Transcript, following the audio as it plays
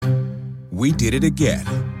We did it again.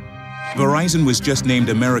 Verizon was just named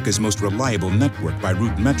America's most reliable network by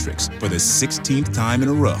Root Metrics for the 16th time in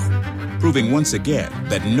a row, proving once again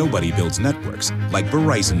that nobody builds networks like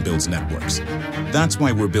Verizon builds networks. That's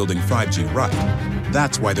why we're building 5G right.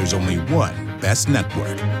 That's why there's only one best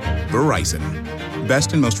network, Verizon.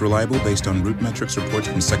 Best and most reliable based on Root Metrics reports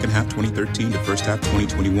from second half 2013 to first half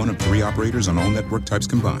 2021 of 3 operators on all network types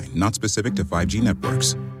combined, not specific to 5G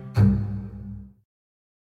networks.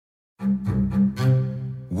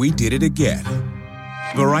 We did it again.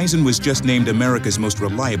 Verizon was just named America's most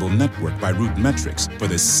reliable network by Root Metrics for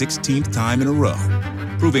the 16th time in a row,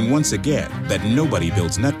 proving once again that nobody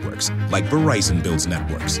builds networks like Verizon builds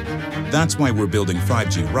networks. That's why we're building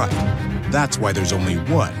 5G right. That's why there's only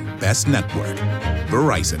one best network,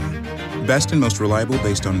 Verizon. Best and most reliable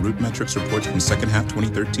based on Root Metrics reports from second half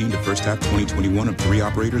 2013 to first half 2021 of 3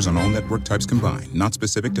 operators on all network types combined, not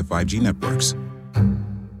specific to 5G networks.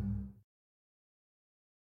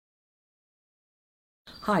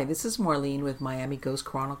 Hi, this is Marlene with Miami Ghost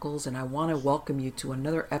Chronicles, and I want to welcome you to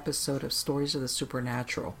another episode of Stories of the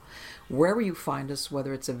Supernatural. Wherever you find us,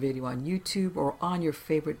 whether it's a video on YouTube or on your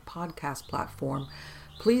favorite podcast platform,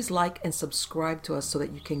 please like and subscribe to us so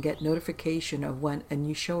that you can get notification of when a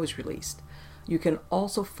new show is released. You can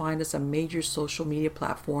also find us on major social media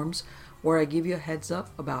platforms where I give you a heads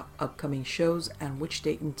up about upcoming shows and which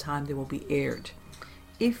date and time they will be aired.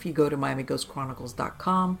 If you go to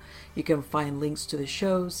MiamiGhostChronicles.com, you can find links to the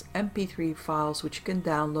shows, MP3 files which you can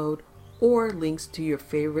download, or links to your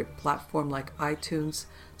favorite platform like iTunes,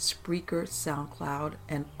 Spreaker, SoundCloud,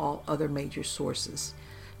 and all other major sources.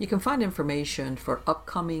 You can find information for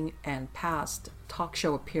upcoming and past talk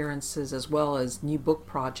show appearances as well as new book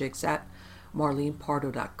projects at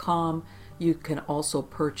MarlenePardo.com. You can also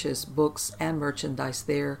purchase books and merchandise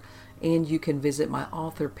there. And you can visit my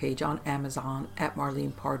author page on Amazon at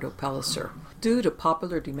Marlene Pardo Pellicer. Due to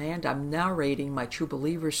popular demand, I'm narrating my True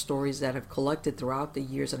Believer stories that I've collected throughout the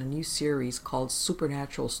years in a new series called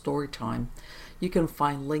Supernatural Storytime. You can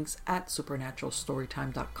find links at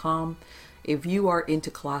supernaturalstorytime.com. If you are into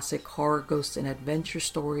classic horror, ghost, and adventure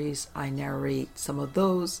stories, I narrate some of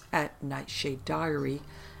those at Nightshade Diary,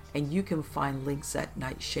 and you can find links at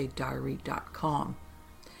nightshadediary.com.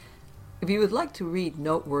 If you would like to read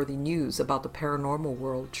noteworthy news about the paranormal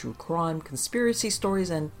world, true crime, conspiracy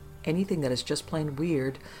stories, and anything that is just plain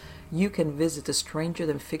weird, you can visit the Stranger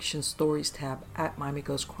Than Fiction Stories tab at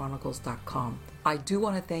MiamiGhostChronicles.com. I do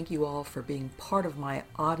want to thank you all for being part of my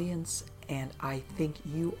audience, and I think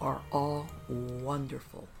you are all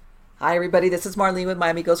wonderful. Hi everybody, this is Marlene with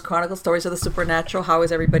Miami Ghost Chronicles, Stories of the Supernatural. How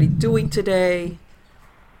is everybody doing today?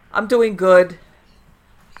 I'm doing good.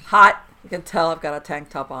 Hot. You can tell I've got a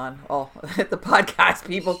tank top on. Oh, the podcast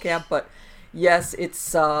people can't, but yes,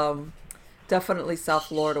 it's definitely South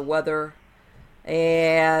Florida weather.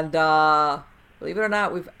 And believe it or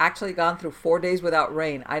not, we've actually gone through 4 days without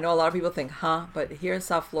rain. I know a lot of people think, but here in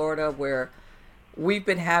South Florida, where we've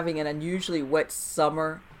been having an unusually wet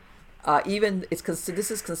summer,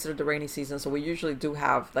 this is considered the rainy season, so we usually do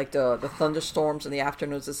have like the thunderstorms in the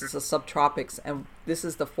afternoons. This is the subtropics, and this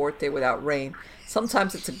is the 4th day without rain.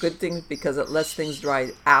 Sometimes it's a good thing because it lets things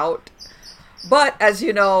dry out, but as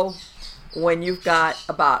you know, when you've got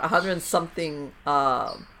about 100 and something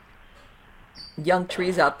young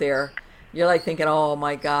trees out there, you're like thinking, oh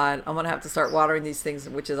my God, I'm gonna have to start watering these things,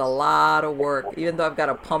 which is a lot of work. Even though I've got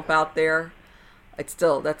a pump out there, it's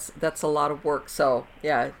still that's a lot of work. So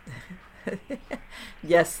yeah.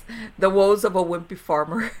 Yes, the woes of a wimpy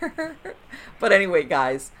farmer. But anyway,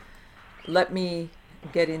 guys, let me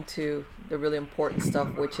get into the really important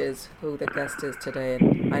stuff, which is who the guest is today.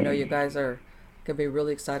 And I know you guys are gonna be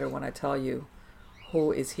really excited when I tell you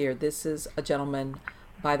who is here. This is a gentleman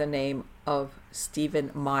by the name of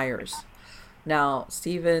Stephen Myers. Now,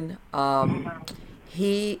 Stephen,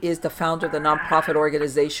 he is the founder of the nonprofit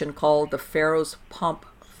organization called the Pharaoh's Pump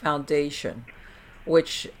Foundation,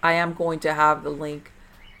 which I am going to have the link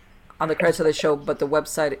on the credits of the show, but the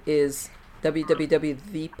website is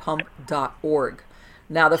www.thepump.org.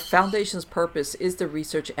 Now, the foundation's purpose is the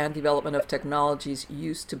research and development of technologies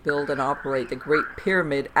used to build and operate the Great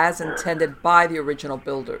Pyramid as intended by the original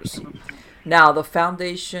builders. Now, the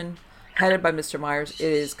foundation, headed by Mr. Myers,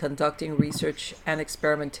 is conducting research and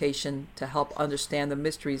experimentation to help understand the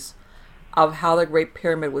mysteries of how the Great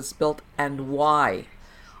Pyramid was built and why.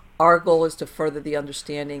 Our goal is to further the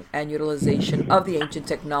understanding and utilization of the ancient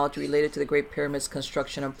technology related to the Great Pyramid's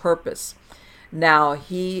construction and purpose. Now,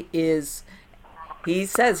 he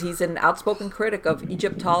says he's an outspoken critic of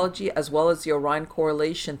Egyptology as well as the Orion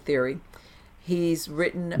correlation theory. He's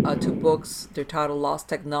written 2 books. They're titled Lost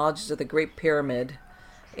Technologies of the Great Pyramid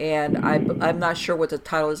And I'm not sure what the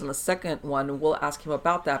title is on the second one. We'll ask him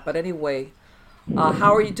about that. But anyway,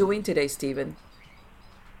 how are you doing today, Stephen?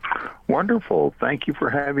 Wonderful. Thank you for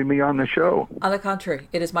having me on the show. On the contrary,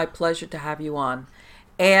 it is my pleasure to have you on.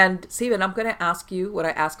 And Stephen, I'm going to ask you what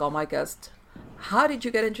I ask all my guests. How did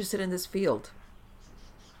you get interested in this field?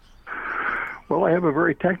 Well, I have a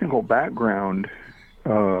very technical background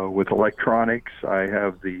with electronics. I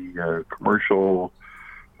have the commercial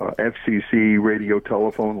FCC radio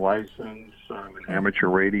telephone license. I'm an amateur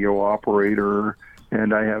radio operator,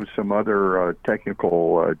 and I have some other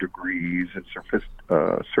technical degrees and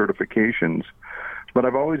certifications. But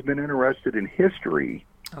I've always been interested in history.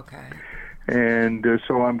 Okay. And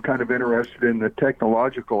so I'm kind of interested in the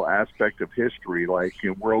technological aspect of history. Like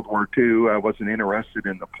in World War II, I wasn't interested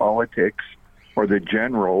in the politics or the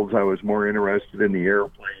generals. I was more interested in the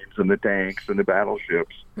airplanes and the tanks and the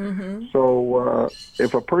battleships. Mm-hmm. So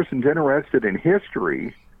if a person's interested in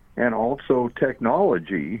history and also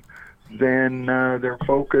technology, then their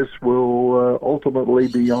focus will ultimately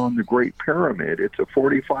be on the Great Pyramid. It's a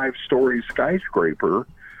 45-story skyscraper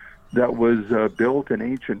that was built in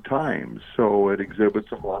ancient times, so it exhibits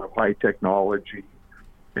a lot of high technology.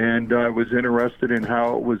 And I was interested in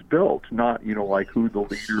how it was built, not, like who the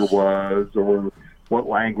leader was or what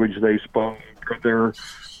language they spoke or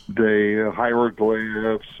the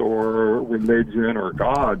hieroglyphs or religion or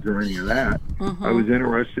gods or any of that. Mm-hmm. I was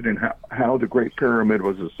interested in how the Great Pyramid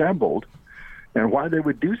was assembled and why they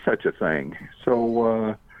would do such a thing.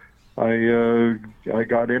 So I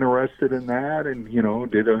got interested in that and,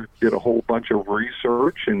 did a whole bunch of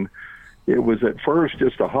research, and it was at first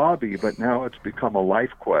just a hobby, but now it's become a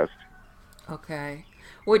life quest. Okay.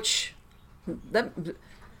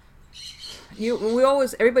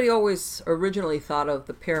 Everybody always originally thought of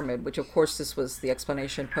the pyramid, which of course this was the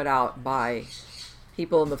explanation put out by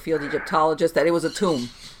people in the field, Egyptologists, that it was a tomb.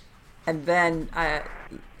 And then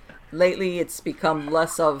lately it's become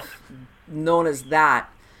less of known as that.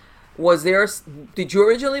 Did you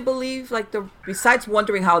originally believe, besides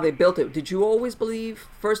wondering how they built it, did you always believe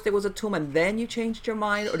first it was a tomb and then you changed your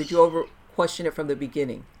mind, or did you question it from the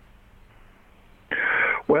beginning?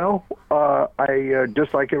 Well, I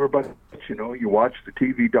just like everybody, you watch the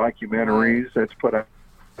TV documentaries that's put out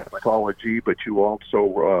mythology, but you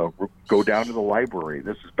also go down to the library.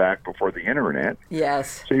 This is back before the internet.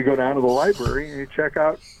 Yes. So you go down to the library and you check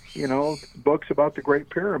out, books about the Great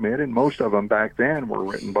Pyramid, and most of them back then were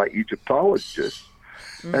written by Egyptologists.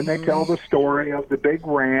 Mm-hmm. And they tell the story of the big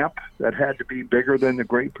ramp that had to be bigger than the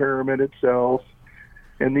Great Pyramid itself.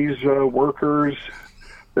 And these workers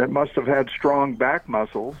that must have had strong back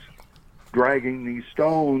muscles dragging these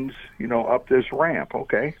stones, up this ramp.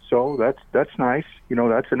 Okay, so that's nice.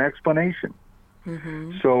 That's an explanation.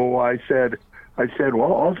 Mm-hmm. So I said,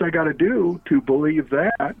 well, all I got to do to believe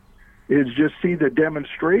that is just see the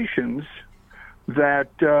demonstrations that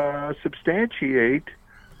substantiate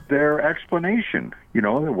their explanation. The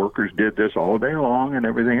workers did this all day long and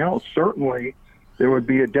everything else. Certainly, there would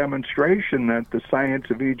be a demonstration that the science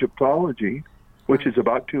of Egyptology, which is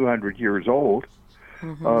about 200 years old,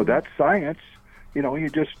 mm-hmm. That science, you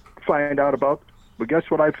just find out about. But guess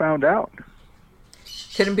what I found out?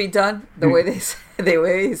 Couldn't be done the way they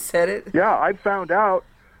said it. Yeah, I found out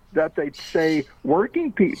that they say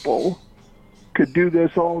working people could do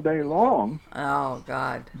this all day long. Oh,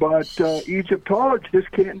 God. But Egyptologists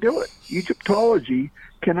can't do it. Egyptology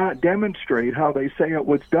cannot demonstrate how they say it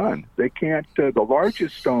was done. They can't. The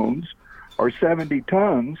largest stones are 70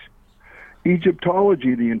 tons.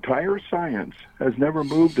 Egyptology, the entire science, has never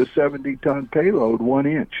moved a 70-ton payload 1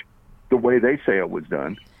 inch the way they say it was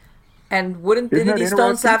done. And wouldn't these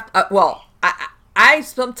stones have... I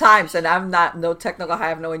sometimes, and I'm not no technical, I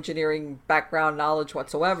have no engineering background knowledge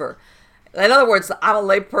whatsoever. In other words, I'm a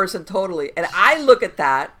layperson totally. And I look at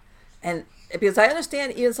that, and because I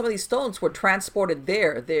understand even some of these stones were transported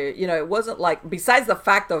there. It wasn't like, besides the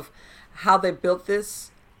fact of how they built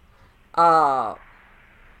this, and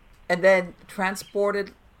then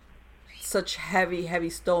transported such heavy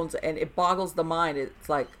stones, and it boggles the mind. It's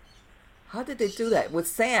like, how did they do that with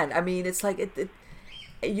sand? I mean, it's like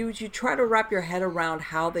you try to wrap your head around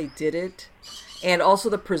how they did it, and also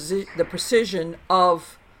the precision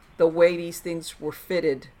of the way these things were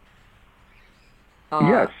fitted.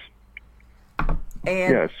 Yes.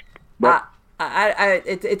 And yes. But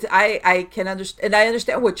I can understand, and I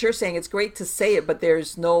understand what you're saying. It's great to say it, but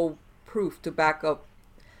there's no proof to back up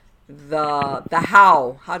the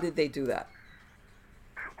how. How did they do that?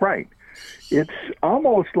 Right. It's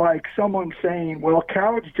almost like someone saying, well,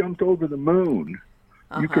 cows jumped over the moon.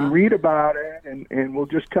 You can read about it, and we'll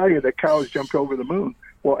just tell you that cows jumped over the moon.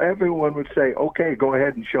 well, everyone would say, okay, go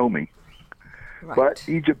ahead and show me. Right. But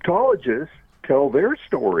Egyptologists tell their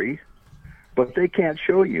story, but they can't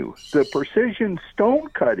show you. The precision stone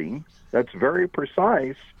cutting, that's very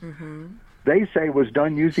precise, they say was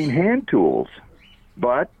done using hand tools,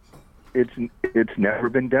 but it's never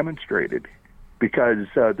been demonstrated because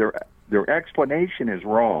their explanation is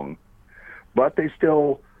wrong. But they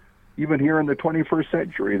still, even here in the 21st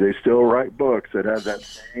century, they still write books that have that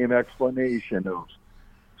same explanation of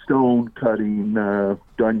stone cutting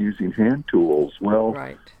done using hand tools. Well,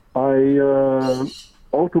 Right. I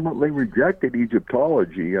ultimately rejected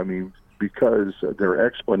Egyptology. I mean, because their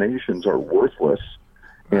explanations are worthless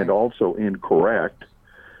and also incorrect.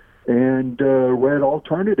 And read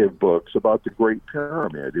alternative books about the Great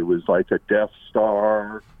Pyramid. It was like a Death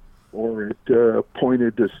Star, or it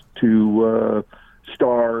pointed to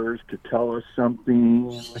stars to tell us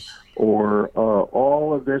something, or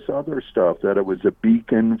all of this other stuff, that it was a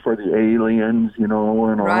beacon for the aliens, and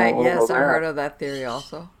Right. all Yes, of I that. heard of that theory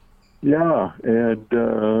also. Yeah, and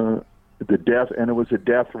and it was a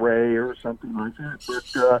death ray or something like that.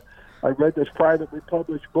 But I read this privately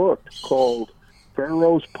published book called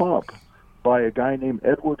Pharaoh's Pump by a guy named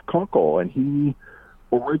Edward Kunkel, and he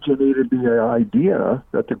originated the idea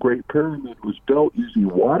that the Great Pyramid was built using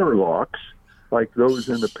water locks like those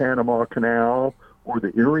in the Panama Canal or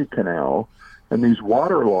the Erie Canal, and these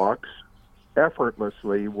water locks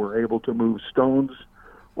effortlessly were able to move stones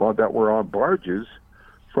that were on barges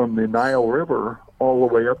from the Nile River all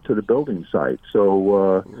the way up to the building site.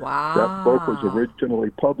 So that book was Wow. originally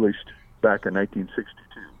published back in 1962.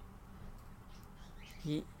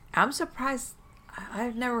 I'm surprised.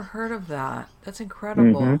 I've never heard of that. That's Mm-hmm.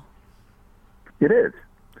 incredible. It is.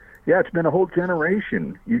 Yeah, it's been a whole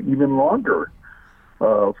generation, even longer,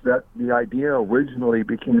 that the idea originally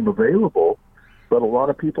became available, but a lot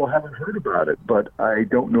of people haven't heard about it. But I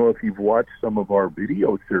don't know if you've watched some of our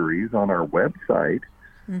video series on our website.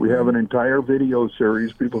 We have an entire video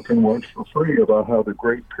series people can watch for free about how the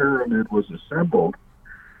Great Pyramid was assembled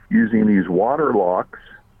using these water locks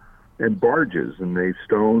and barges, and these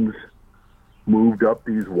stones moved up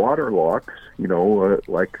these water locks,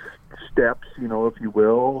 like steps, if you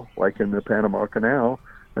will, like in the Panama Canal,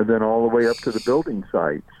 and then all the way up to the building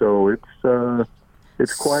site. So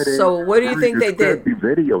it's quite a So what do you think they did?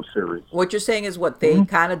 video series. What you're saying is what they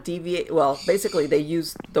kind of deviate. Well, basically they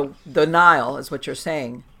used the Nile, is what you're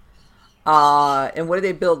saying. And what did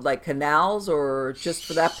they build? Like canals, or just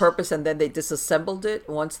for that purpose, and then they disassembled it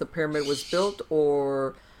once the pyramid was built,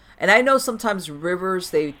 or. And I know sometimes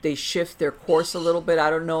rivers they shift their course a little bit.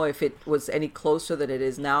 I don't know if it was any closer than it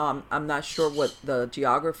is now. I'm not sure what the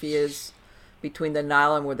geography is between the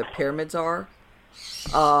Nile and where the pyramids are.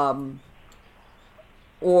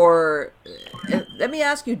 Or let me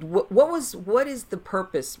ask you, what is the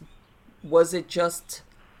purpose? Was it just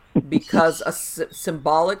because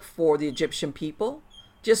symbolic for the Egyptian people?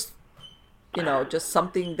 Just just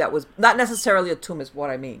something that was not necessarily a tomb is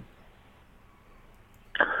what I mean.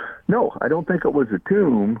 No, I don't think it was a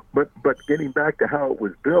tomb, but getting back to how it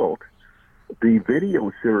was built, the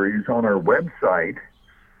video series on our website,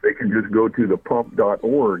 they can just go to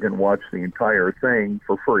thepump.org and watch the entire thing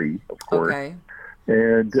for free, of course. Okay.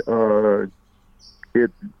 And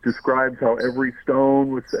it describes how every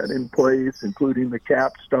stone was set in place, including the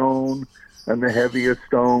capstone and the heaviest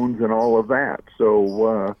stones and all of that.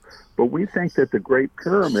 So, but we think that the Great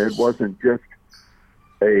Pyramid wasn't just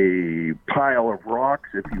a pile of rocks,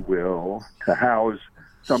 if you will, to house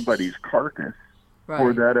somebody's carcass,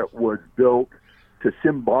 or that it was built to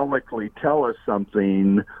symbolically tell us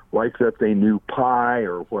something, like that they knew pi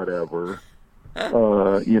or whatever,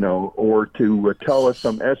 or to tell us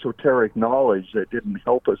some esoteric knowledge that didn't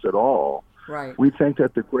help us at all. Right. We think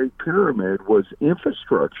that the Great Pyramid was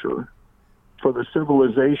infrastructure for the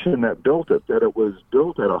civilization that built it, that it was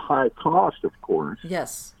built at a high cost, of course.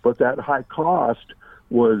 Yes. But that high cost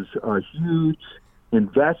was a huge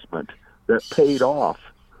investment that paid off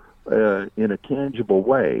in a tangible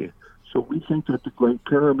way. So we think that the Great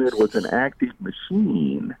Pyramid was an active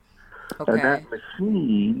machine, and that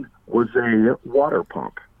machine was a water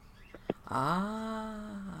pump.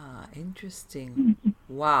 Ah, interesting.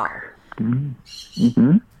 Wow.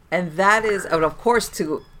 Mm-hmm. And that is, and of course,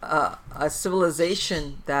 to a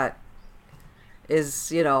civilization that is,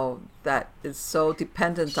 that is so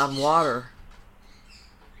dependent on water.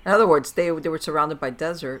 In other words, they were surrounded by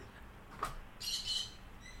desert.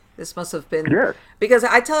 This must have been... Yes. Because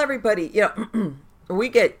I tell everybody, we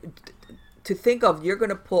get to think of, you're going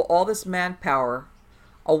to pull all this manpower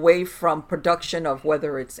away from production of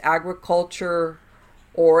whether it's agriculture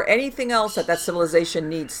or anything else that that civilization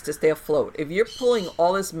needs to stay afloat, if you're pulling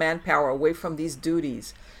all this manpower away from these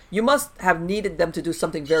duties, you must have needed them to do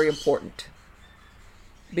something very important,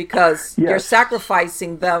 because you're Yes,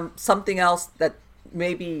 sacrificing them something else that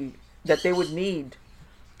maybe that they would need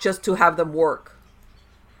just to have them work.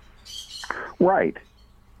 right.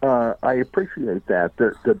 I appreciate that.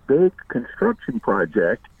 The big construction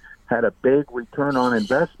project had a big return on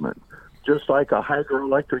investment, just like a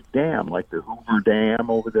hydroelectric dam, like the Hoover Dam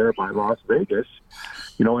over there by Las Vegas.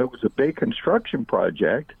 You know, it was a big construction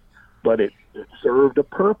project, but it served a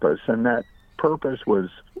purpose, and that purpose was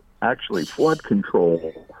actually flood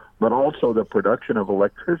control, but also the production of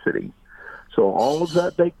electricity. So all of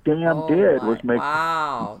that big dam Oh did was my,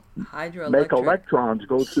 wow. make Hydroelectric. electrons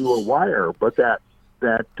go through a wire, but that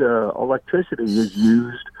electricity is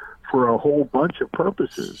used for a whole bunch of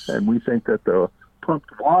purposes, and we think that the pumped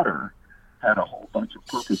water had a whole bunch of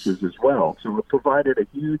purposes as well. So it provided a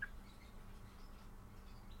huge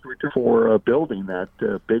return for building that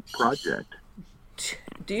big project.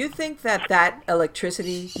 Do you think that that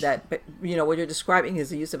electricity, that, you know, what you're describing is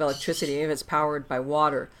the use of electricity, if it's powered by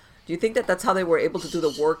water, do you think that that's how they were able to do the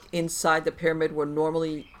work inside the pyramid, where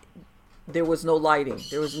normally there was no lighting,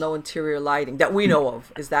 there was no interior lighting that we know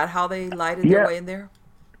of? Is that how they lighted their Yeah, way in there?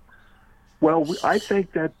 well, I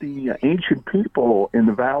think that the ancient people in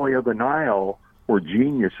the Valley of the Nile were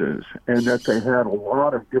geniuses, and that they had a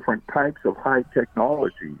lot of different types of high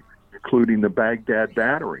technology, including the Baghdad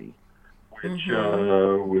battery, which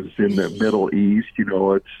was in the Middle East. You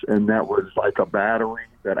know, and that was like a battery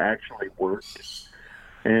that actually worked,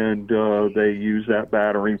 and they use that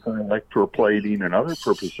battery for electroplating and other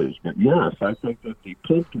purposes. But yes, I think that the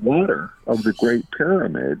pumped water of the Great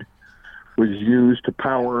Pyramid was used to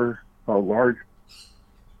power a large,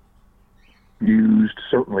 used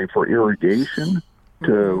certainly for irrigation,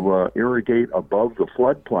 to irrigate above the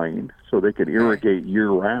floodplain so they could Okay. irrigate year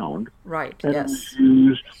round. Right. And it was Yes.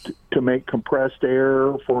 used to make compressed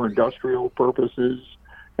air for industrial purposes,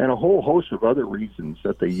 and a whole host of other reasons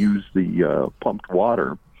that they use the pumped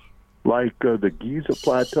water. Like the Giza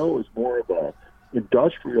Plateau is more of a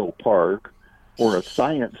industrial park or a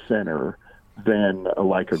science center than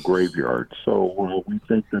like a graveyard. So we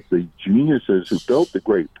think that the geniuses who built the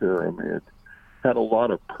Great Pyramid had a lot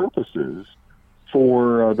of purposes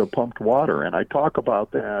for the pumped water. And I talk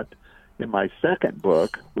about that in my second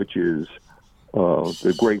book, which is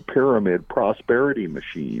the Great Pyramid Prosperity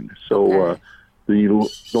Machine. So Okay. the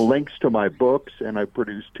links to my books, and I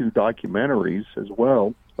produced 2 documentaries as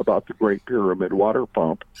well about the Great Pyramid water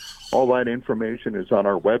pump. All that information is on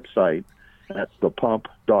our website at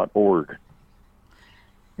thepump.org.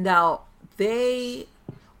 Now, they,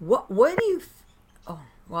 what do you, oh,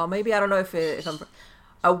 well, maybe I don't know if I'm,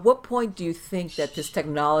 at what point do you think that this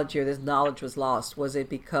technology or this knowledge was lost? Was it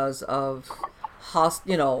because of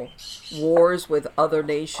you know, wars with other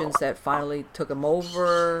nations that finally took them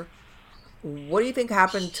over? What do you think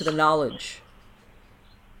happened to the knowledge?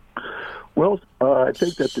 Well, I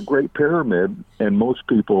think that the Great Pyramid, and most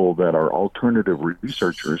people that are alternative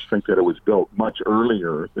researchers think that it was built much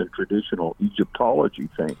earlier than traditional Egyptology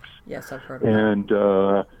thinks. Yes, I've heard of that.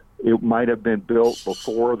 And it might have been built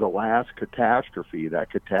before the last catastrophe.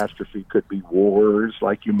 That catastrophe could be wars,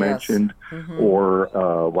 like you Yes. mentioned,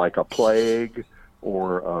 or like a plague,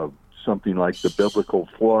 or something like the biblical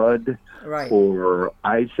flood, Right. or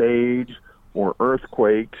ice age, or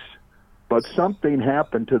earthquakes. But something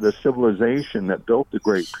happened to the civilization that built the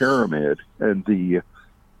Great Pyramid, and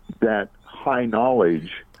that high knowledge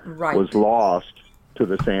was Right. lost to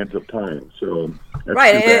the sands of time. So that's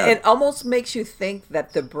Right. too And bad. it almost makes you think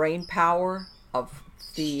that the brain power of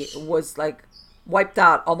the was like wiped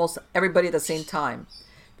out almost everybody at the same time.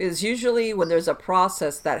 Because usually when there's a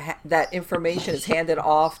process that that information is handed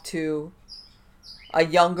off to a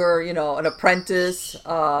younger, you know, an apprentice,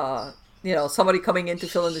 you know, somebody coming in to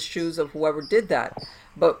fill in the shoes of whoever did that.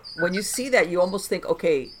 But when you see that, you almost think,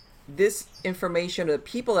 okay, this information, or the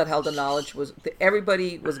people that held the knowledge, was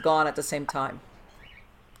everybody was gone at the same time.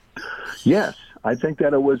 Yes, I think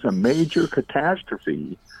that it was a major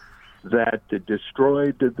catastrophe that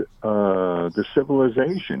destroyed the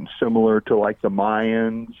civilization, similar to like the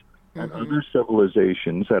Mayans and other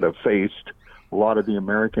civilizations that have faced a lot of the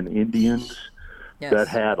American Indians that Yes.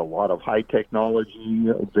 had a lot of high technology,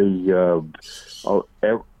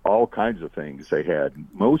 all kinds of things they had,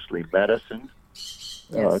 mostly medicine,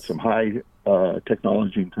 Yes. some high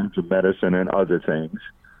technology in terms of medicine and other things,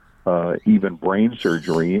 even brain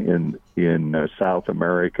surgery in South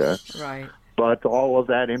America. Right. But all of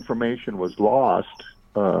that information was lost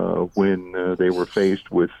when they were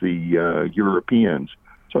faced with the Europeans.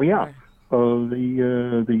 So yeah, Right.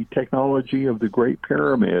 the technology of the Great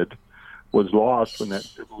Pyramid was lost when that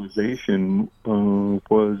civilization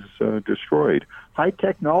was destroyed. High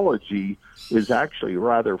technology is actually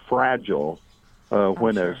rather fragile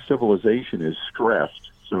when sure. a civilization is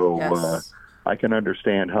stressed. So Yes. I can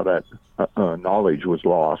understand how that knowledge was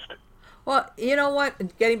lost. Well, you know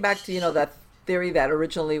what? Getting back to, that theory that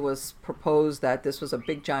originally was proposed that this was a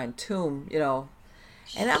big giant tomb,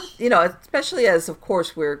 and I'm, especially as, of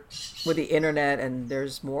course, we're with the internet and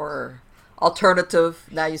there's more alternative.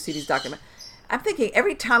 Now you see these documents. I'm thinking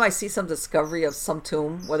every time I see some discovery of some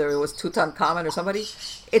tomb, whether it was Tutankhamun or somebody,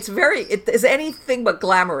 it is anything but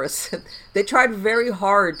glamorous. They tried very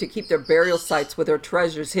hard to keep their burial sites with their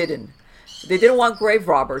treasures hidden. They didn't want grave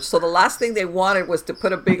robbers, so the last thing they wanted was to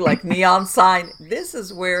put a big like neon sign. This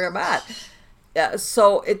is where I'm at.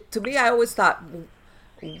 So to me, I always thought,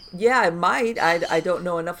 yeah, it might. I don't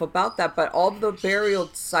know enough about that, but all the burial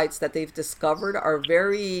sites that they've discovered are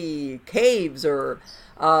very caves or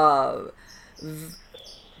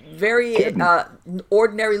very Hidden.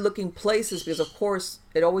 ordinary looking places, because of course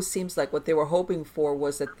it always seems like what they were hoping for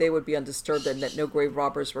was that they would be undisturbed and that no grave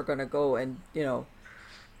robbers were going to go and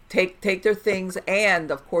take their things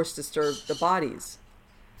and of course disturb the bodies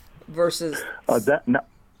versus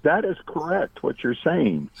That is correct, what you're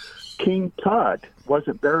saying. King Tut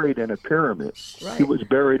wasn't buried in a pyramid. right. He was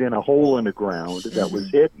buried in a hole in the ground that was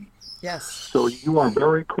hidden. Yes. So you are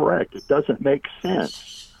very correct. It doesn't make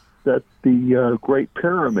sense that the Great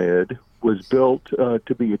Pyramid was built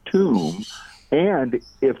to be a tomb. And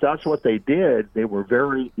if that's what they did, they were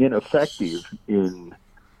very ineffective in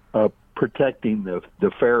protecting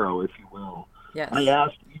the pharaoh, if you will. Yes. I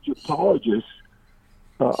asked Egyptologists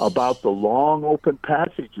about the long open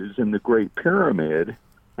passages in the Great Pyramid,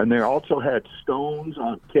 and they also had stones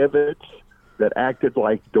on pivots that acted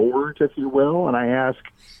like doors, if you will. And I asked,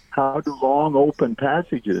 how do long open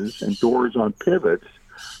passages and doors on pivots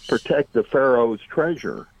protect the pharaoh's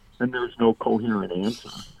treasure? And there's no coherent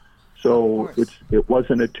answer. So it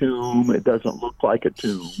wasn't a tomb. It doesn't look like a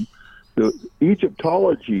tomb. The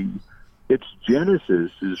Egyptology, its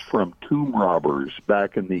genesis is from tomb robbers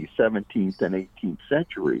back in the 17th and 18th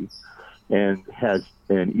century, and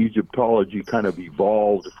Egyptology kind of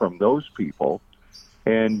evolved from those people.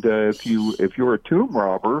 And if you're a tomb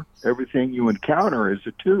robber, everything you encounter is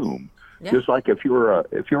a tomb. Yeah. Just like if you're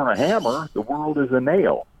a hammer, the world is a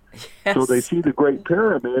nail. Yes. So they see the Great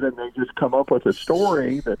Pyramid and they just come up with a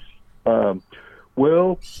story that's, the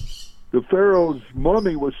pharaoh's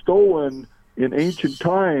mummy was stolen in ancient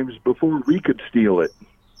times before we could steal it.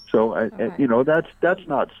 So that's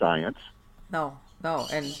not science. No.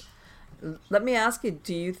 And let me ask you: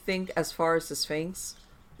 do you think, as far as the Sphinx,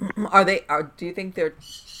 do you think they're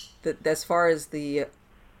that as far as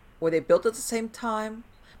were they built at the same time?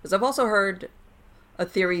 Because I've also heard a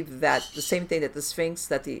theory that the same thing, that the Sphinx,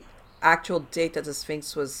 that the actual date that the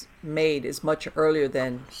Sphinx was made is much earlier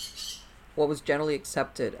than what was generally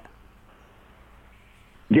accepted.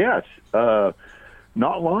 Yes.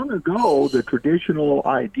 Not long ago, the traditional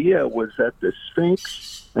idea was that the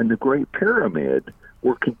Sphinx and the Great Pyramid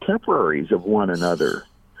were contemporaries of one another.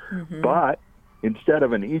 Mm-hmm. But instead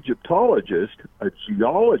of an Egyptologist, a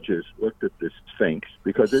geologist looked at the Sphinx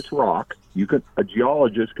because it's rock. A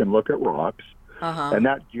geologist can look at rocks. Uh-huh. And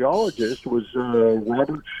that geologist was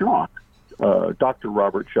Robert Schoch, Dr.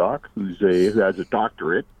 Robert Schoch, who has a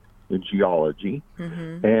doctorate in geology,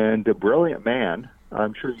 mm-hmm. and a brilliant man.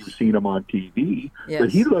 I'm sure you've seen him on TV. Yes.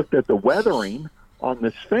 But he looked at the weathering on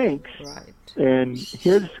the Sphinx, right. And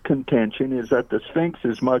his contention is that the Sphinx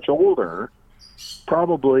is much older,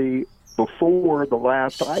 probably before the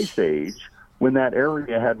last ice age, when that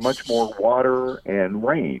area had much more water and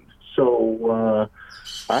rain. So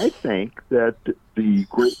I think that the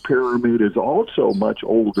Great Pyramid is also much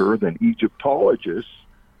older than Egyptologists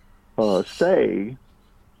say,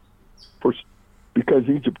 because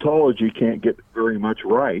Egyptology can't get very much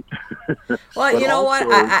right. Well, you know what?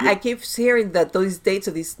 I keep hearing that those dates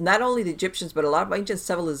of these, not only the Egyptians, but a lot of ancient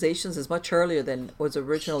civilizations is much earlier than was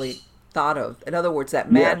originally thought of. In other words,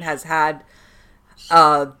 that man has had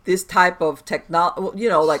this type of technology.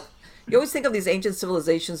 Like you always think of these ancient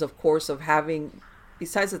civilizations, of course, of having,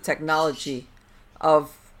 besides the technology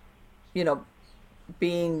of,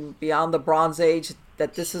 being beyond the Bronze Age,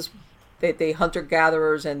 that this is, they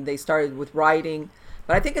hunter-gatherers and they started with writing.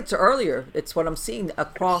 But I think it's earlier. It's what I'm seeing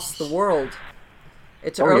across the world.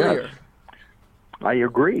 It's earlier. Yes. I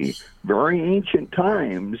agree. Very ancient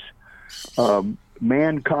times,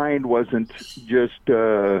 mankind wasn't just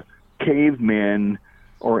cavemen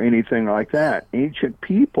or anything like that. Ancient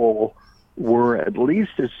people were at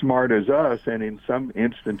least as smart as us, and in some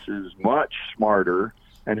instances much smarter,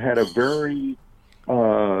 and had a very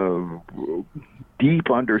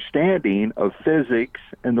deep understanding of physics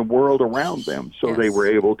and the world around them. So they were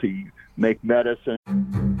able to make medicine.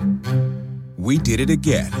 We did it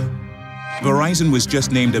again. Verizon was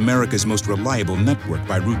just named America's most reliable network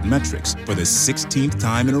by Root Metrics for the 16th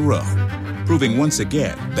time in a row, proving once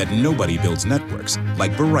again that nobody builds networks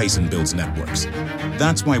like Verizon builds networks.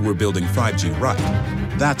 That's why we're building 5G right.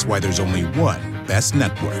 That's why there's only one best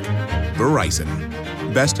network, Verizon.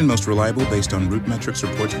 Best and most reliable based on Root Metrics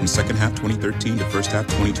reports from second half 2013 to first half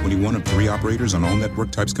 2021 of 3 operators on all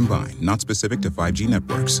network types combined, not specific to 5G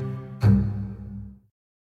networks.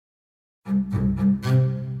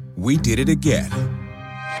 We did it again.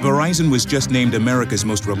 Verizon was just named America's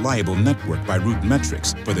most reliable network by Root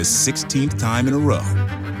Metrics for the 16th time in a row,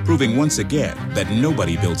 proving once again that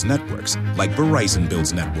nobody builds networks like Verizon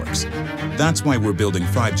builds networks. That's why we're building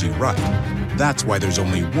 5G right. That's why there's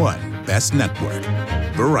only one best network,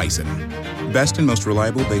 Verizon. Best and most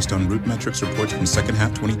reliable based on Root Metrics reports from second half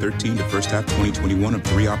 2013 to first half 2021 of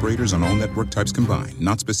 3 operators on all network types combined,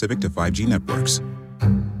 not specific to 5G networks.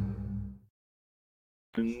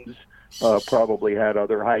 Probably had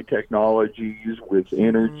other high technologies with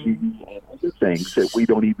energy and other things that we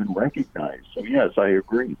don't even recognize. So yes, I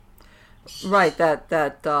agree. Right.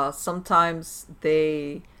 That sometimes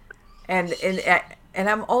they, and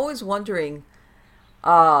I'm always wondering.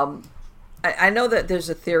 I know that there's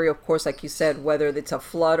a theory, of course, like you said, whether it's a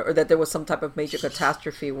flood or that there was some type of major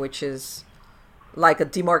catastrophe, which is like a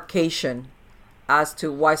demarcation as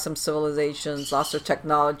to why some civilizations lost their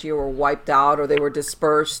technology or were wiped out or they were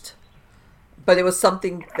dispersed. But it was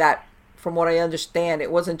something that, from what I understand,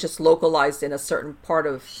 it wasn't just localized in a certain part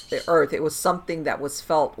of the earth. It was something that was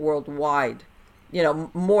felt worldwide,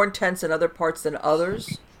 more intense in other parts than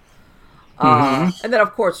others. And then,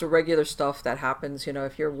 of course, the regular stuff that happens,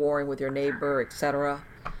 if you're warring with your neighbor, etc.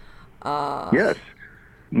 Yes.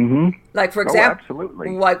 Mm-hmm. Like, for example,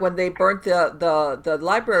 absolutely. Like when they burnt the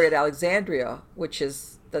library at Alexandria, which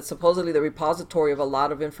is supposedly the repository of a lot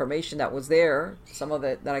of information that was there, some of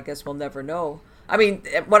it that I guess we'll never know. I mean,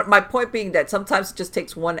 my point being that sometimes it just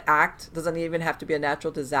takes one act, doesn't even have to be a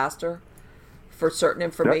natural disaster, for certain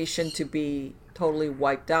information to be totally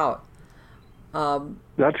wiped out.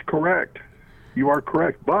 That's correct. You are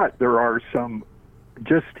correct. But there are some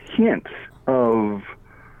just hints of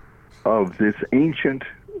this ancient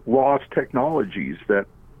lost technologies that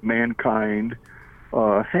mankind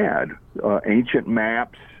had. Ancient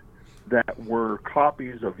maps that were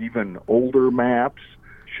copies of even older maps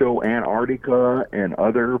show Antarctica and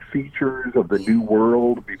other features of the New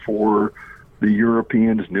World before the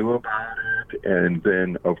Europeans knew about it. And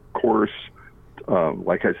then, of course,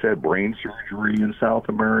 like I said, brain surgery in South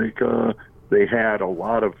America. They had a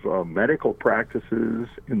lot of medical practices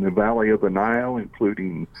in the Valley of the Nile,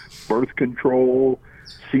 including birth control,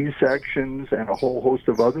 C-sections, and a whole host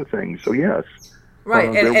of other things. So, yes.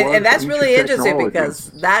 Right, and that's really interesting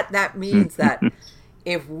because that means that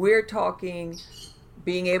if we're talking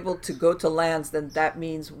being able to go to lands, then that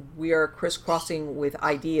means we are crisscrossing with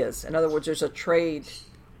ideas. In other words, there's a trade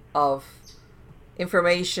of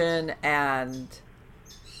information and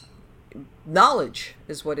knowledge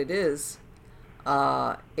is what it is.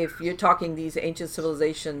 If you're talking these ancient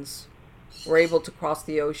civilizations were able to cross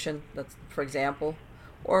the ocean, that's, for example,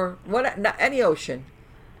 or any ocean,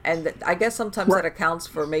 and I guess sometimes that accounts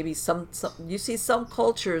for maybe some you see some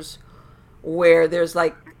cultures where there's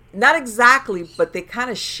like, not exactly, but they kind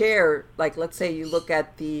of share, like, let's say you look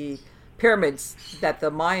at the pyramids that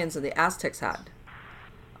the Mayans and the Aztecs had.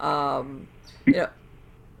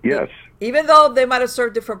 Yes. Even though they might have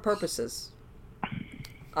served different purposes.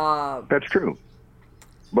 That's true.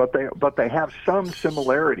 But they have some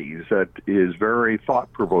similarities that is very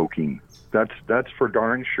thought-provoking. That's for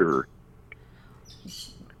darn sure.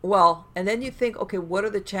 Well, and then you think, okay, what are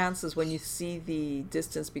the chances when you see the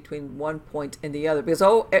distance between one point and the other? Because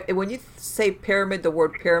when you say pyramid, the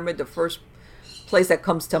word pyramid, the first place that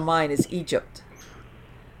comes to mind is Egypt.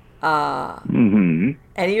 And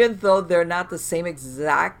even though they're not the same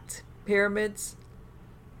exact pyramids,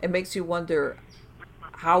 it makes you wonder,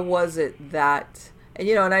 how was it that,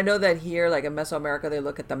 and I know that here, like in Mesoamerica, they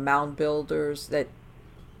look at the mound builders that,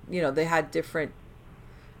 they had different,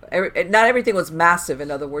 not everything was massive.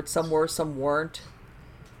 In other words, some were, some weren't.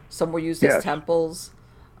 Some were used as temples.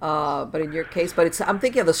 But in your case, I'm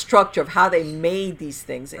thinking of the structure of how they made these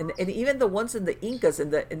things, and even the ones in the Incas in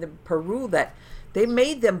the Peru, that they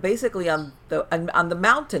made them basically on the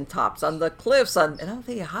mountaintops, on the cliffs, and I'm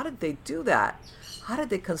thinking, how did they do that? How did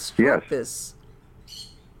they construct this?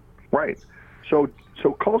 Right. So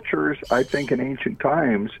cultures, I think, in ancient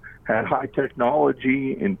times had high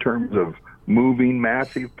technology in terms of moving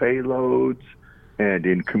massive payloads and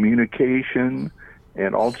in communication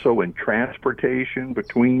and also in transportation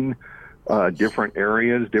between different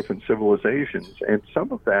areas, different civilizations. And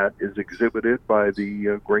some of that is exhibited by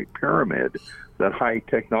the Great Pyramid, that high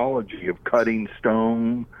technology of cutting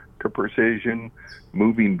stone to precision,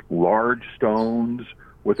 moving large stones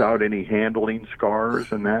without any handling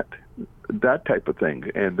scars and that type of thing.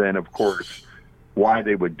 And then, of course, why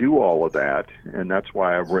they would do all of that, and that's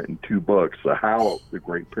why I've written 2 books, the how the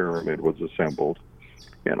Great Pyramid was assembled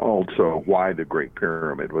and also why the Great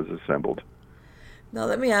Pyramid was assembled. Now,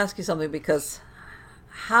 let me ask you something, because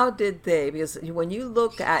because when you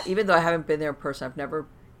look at, even though I haven't been there in person, I've never,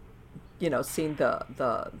 seen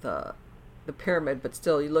the pyramid, but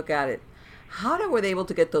still you look at it, were they able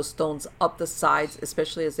to get those stones up the sides,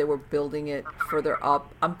 especially as they were building it further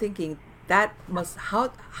up? I'm thinking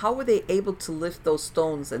how were they able to lift those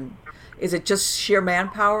stones? And is it just sheer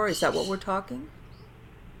manpower? Is that what we're talking?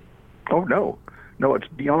 Oh, no. No, it's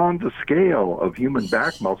beyond the scale of human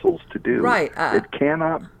back muscles to do. Right. It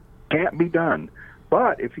can't be done.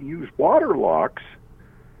 But if you use water locks,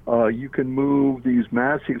 you can move these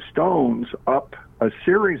massive stones up a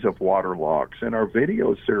series of water locks. And our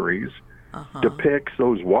video series depicts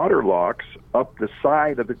those water locks up the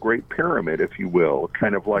side of the Great Pyramid, if you will,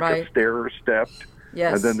 kind of like a stair-stepped.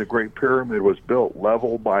 Yes. And then the Great Pyramid was built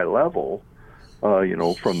level by level,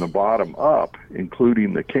 from the bottom up,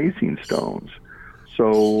 including the casing stones.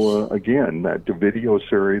 So, again, the video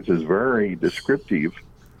series is very descriptive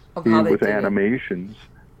with animations.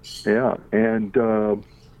 Yeah, and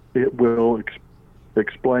it will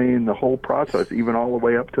explain the whole process, even all the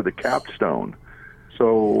way up to the capstone.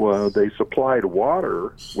 So they supplied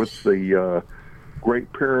water with the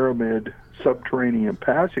Great Pyramid subterranean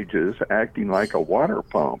passages acting like a water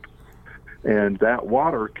pump. And that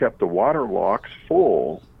water kept the water locks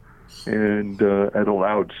full, and it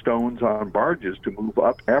allowed stones on barges to move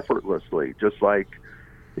up effortlessly. Just like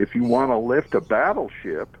if you want to lift a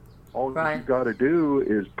battleship, all you got to do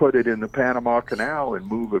is put it in the Panama Canal and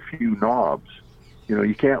move a few knobs.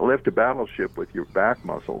 You can't lift a battleship with your back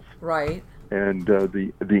muscles. Right. And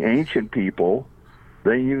the ancient people,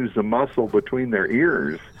 they used the muscle between their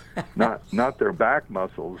ears, not their back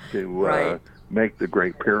muscles, to make the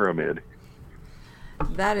Great Pyramid.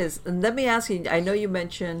 That is, and let me ask you, I know you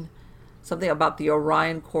mentioned something about the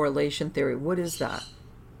Orion correlation theory. What is that?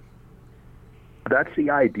 That's the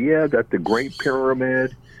idea that the Great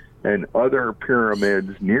Pyramid and other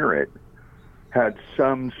pyramids near it had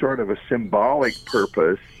some sort of a symbolic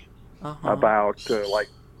purpose about, like,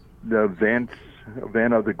 the event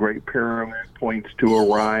of the Great Pyramid points to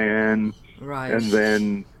Orion. Right. And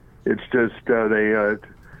then it's just they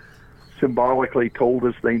symbolically told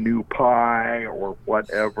us they knew pi or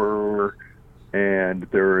whatever, and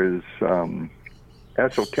there is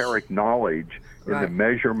esoteric knowledge in the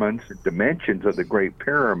measurements and dimensions of the Great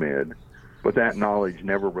Pyramid, but that knowledge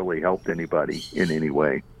never really helped anybody in any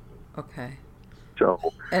way. Okay.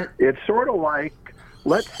 So it's sort of like,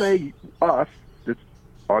 let's say us,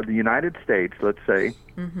 or the United States, let's say,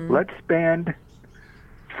 let's spend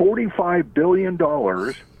 $45 billion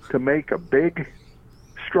to make a big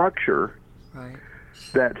structure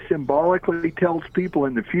that symbolically tells people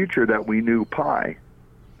in the future that we knew pi.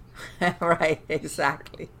 Right,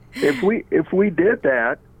 exactly. If we did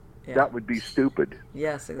that, that would be stupid.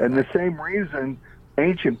 Yes, exactly. And the same reason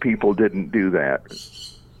ancient people didn't do that.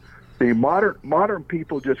 The modern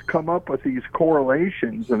people just come up with these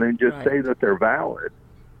correlations and then just say that they're valid.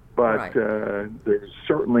 But there's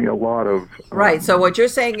certainly a lot of... so what you're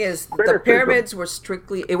saying is the pyramids were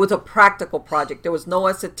strictly... It was a practical project. There was no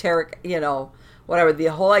esoteric, whatever. The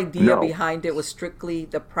whole idea behind it was strictly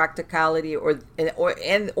the practicality or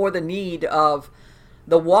the need of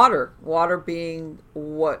the water being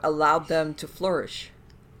what allowed them to flourish.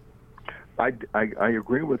 I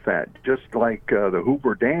agree with that. Just like the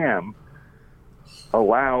Hoover Dam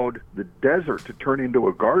allowed the desert to turn into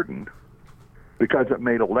a garden because it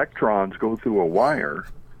made electrons go through a wire,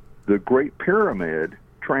 the Great Pyramid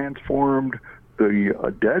transformed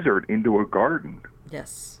the desert into a garden.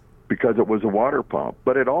 Yes. Because it was a water pump.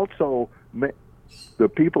 But it also, the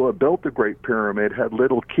people that built the Great Pyramid had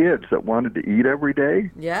little kids that wanted to eat every day.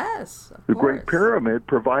 Yes, of The course. Great Pyramid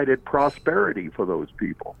provided prosperity for those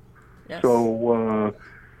people. Yes. So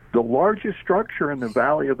the largest structure in the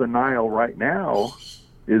Valley of the Nile right now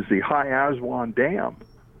is the High Aswan Dam.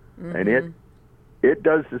 And it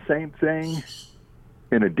does the same thing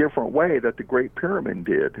in a different way that the Great Pyramid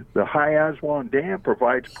did. The High Aswan Dam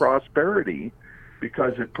provides prosperity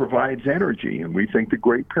because it provides energy, and we think the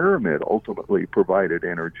Great Pyramid ultimately provided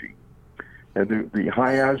energy. And the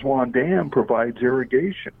High Aswan Dam provides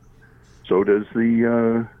irrigation. So does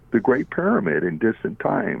the Great Pyramid in distant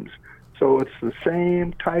times. So it's the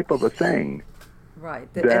same type of a thing.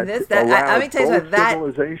 Right. That and let me tell you something.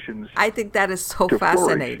 Civilizations I think that is so to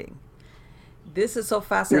fascinating. flourish. This is so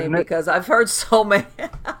fascinating Isn't it? because I've heard so many.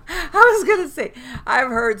 I was going to say, I've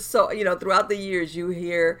heard so, throughout the years, you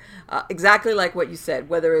hear exactly like what you said,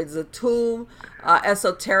 whether it's a tomb,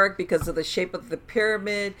 esoteric because of the shape of the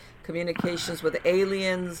pyramid, communications with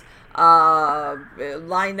aliens,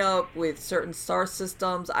 line up with certain star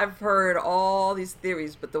systems. I've heard all these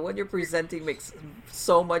theories, but the one you're presenting makes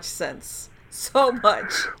so much sense. So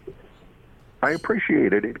much. I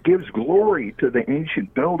appreciate it. It gives glory to the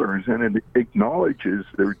ancient builders, and it acknowledges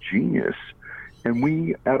their genius. And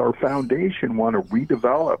we, at our foundation, want to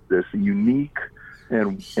redevelop this unique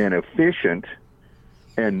and efficient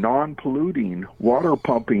and non-polluting water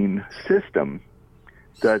pumping system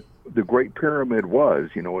that the Great Pyramid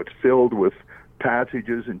was. It's filled with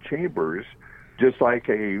passages and chambers, just like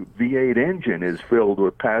a V8 engine is filled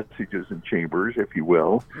with passages and chambers, if you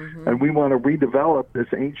will. Mm-hmm. And we want to redevelop this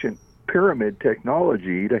ancient pyramid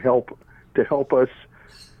technology to help us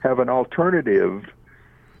have an alternative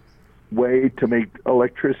way to make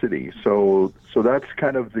electricity. So that's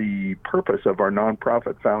kind of the purpose of our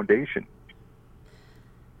nonprofit foundation.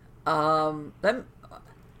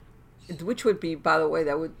 Which would be, by the way,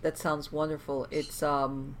 that sounds wonderful. It's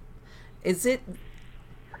when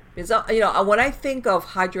I think of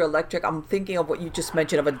hydroelectric, I'm thinking of what you just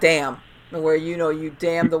mentioned of a dam, where you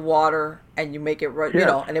dam the water and you make it right,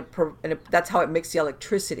 yes. and that's how it makes the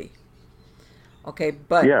electricity. Okay,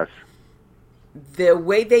 but yes, the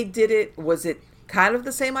way they did it, was it kind of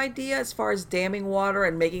the same idea as far as damming water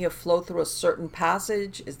and making it flow through a certain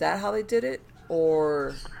passage? Is that how they did it,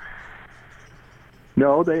 or?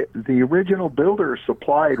 No, the original builders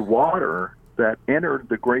supplied water that entered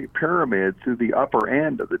the Great Pyramid through the upper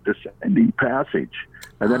end of the descending passage,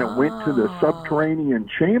 and then it went to the subterranean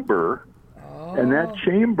chamber. And that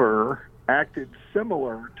chamber acted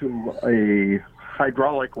similar to a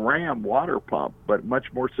hydraulic ram water pump, but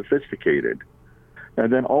much more sophisticated.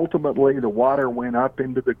 And then ultimately the water went up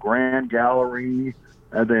into the grand gallery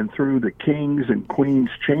and then through the king's and queen's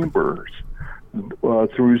chambers,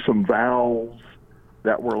 through some valves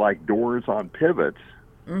that were like doors on pivots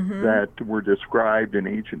that were described in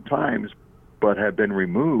ancient times but had been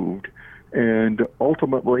removed. And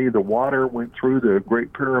ultimately, the water went through the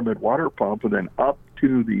Great Pyramid water pump and then up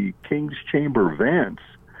to the King's Chamber vents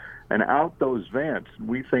and out those vents.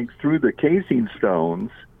 We think through the casing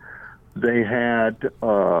stones, they had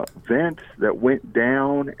vents that went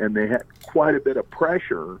down, and they had quite a bit of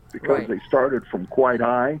pressure because they started from quite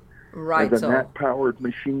high. Right. And then that powered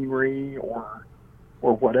machinery or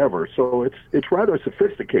whatever. So it's rather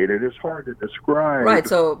sophisticated. It's hard to describe. Right.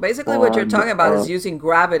 So basically what you're talking about is using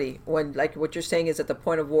gravity, when, like, what you're saying is that the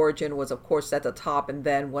point of origin was, of course, at the top, and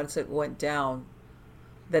then once it went down,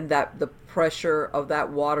 then the pressure of that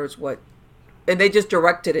water is what, and they just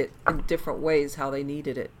directed it in different ways how they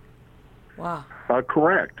needed it. Wow.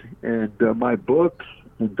 Correct. And my books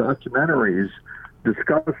and documentaries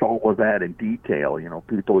discuss all of that in detail.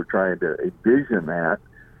 People are trying to envision that.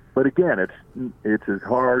 But again, it's as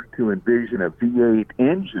hard to envision a V8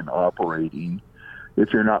 engine operating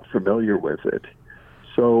if you're not familiar with it.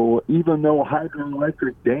 So even though all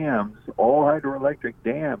hydroelectric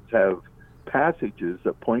dams have passages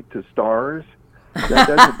that point to stars, that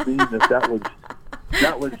doesn't mean that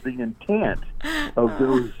was the intent of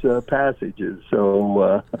those passages.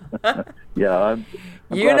 So yeah, I'm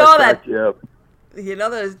that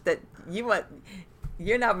you might.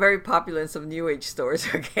 You're not very popular in some New Age stores,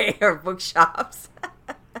 okay, or bookshops.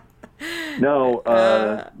 No,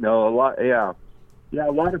 a lot. Yeah,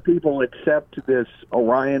 a lot of people accept this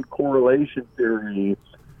Orion correlation theory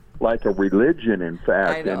like a religion, in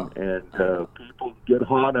fact, and people get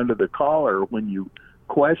hot under the collar when you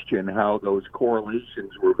question how those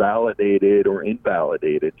correlations were validated or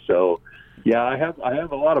invalidated. So, yeah, I have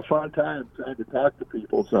a lot of fun time trying to talk to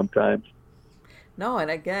people sometimes. No,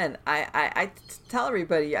 and again, I tell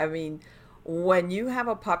everybody, I mean, when you have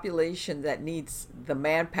a population that needs the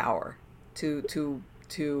manpower to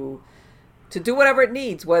do whatever it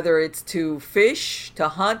needs, whether it's to fish, to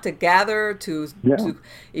hunt, to gather, to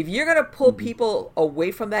if you're going to pull people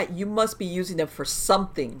away from that, you must be using them for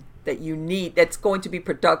something that you need that's going to be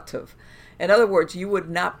productive. In other words, you would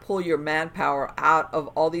not pull your manpower out of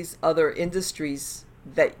all these other industries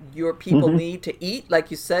that your people need to eat.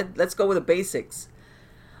 Like you said, let's go with the basics.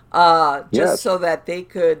 Yes. just so that they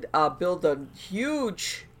could build a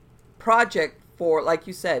huge project for, like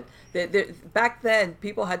you said, back then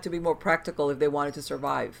people had to be more practical if they wanted to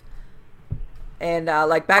survive. And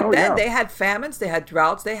like back Oh then, yeah. they had famines, they had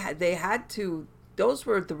droughts, they had to. Those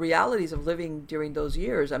were the realities of living during those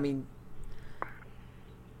years. I mean,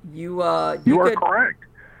 you You are could. correct,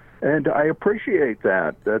 and I appreciate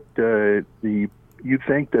that the you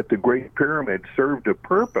think that the Great Pyramid served a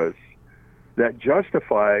purpose that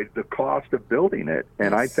justified the cost of building it,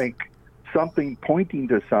 and I Yes. think something pointing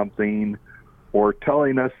to something, or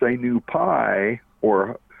telling us they knew pi,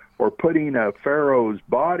 or putting a pharaoh's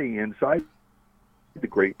body inside the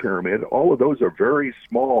Great Pyramid, all of those are very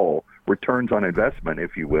small returns on investment,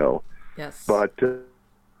 if you will. Yes. But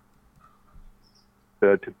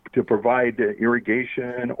to provide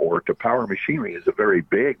irrigation or to power machinery is a very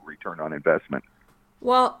big return on investment.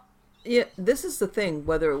 Well, yeah, this is the thing.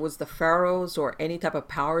 Whether it was the pharaohs or any type of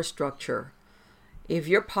power structure, if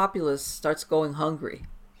your populace starts going hungry,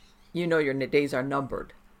 you know your days are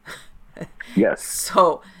numbered. Yes,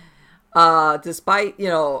 So, despite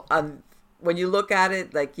when you look at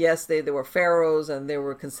it, like yes, they were pharaohs and they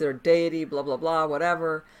were considered deity, blah blah blah,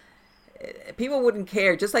 whatever. People wouldn't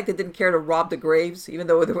care, just like they didn't care to rob the graves, even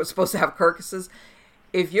though they were supposed to have carcasses.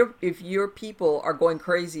 If your people are going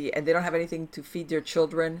crazy and they don't have anything to feed their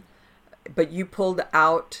children, but you pulled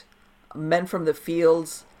out men from the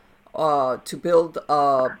fields to build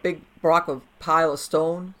a big block of pile of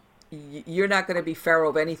stone, you're not going to be pharaoh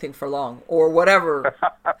of anything for long or whatever,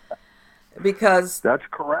 because that's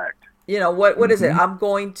correct. what is it? Hmm. I'm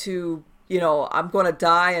going to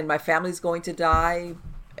die and my family's going to die,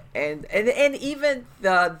 and even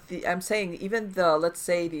the I'm saying even the, let's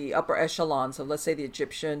say, the upper echelons of, let's say, the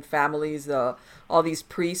Egyptian families, all these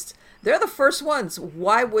priests, they're the first ones.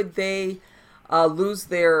 Why would they lose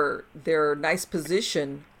their nice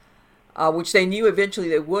position, which they knew eventually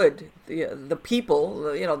they would? The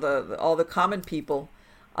people, all the common people,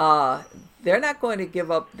 they're not going to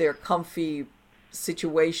give up their comfy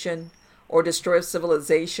situation or destroy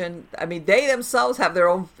civilization. I mean, they themselves have their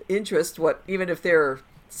own interest. What, even if they're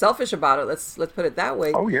selfish about it, let's put it that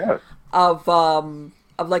way. Oh yes. Of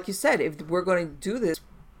like you said, if we're going to do this,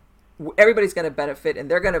 everybody's going to benefit, and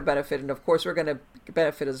they're going to benefit, and of course we're going to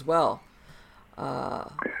benefit as well.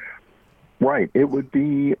 Right. It would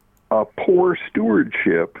be a poor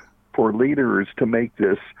stewardship for leaders to make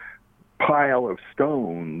this pile of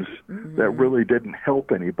stones that really didn't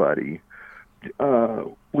help anybody.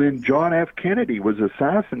 When John F. Kennedy was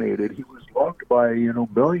assassinated, he was loved by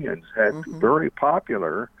millions, had very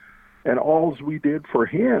popular, and all we did for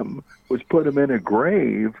him was put him in a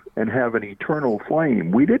grave and have an eternal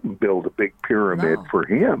flame. We didn't build a big pyramid No, for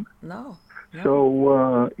him. no, no.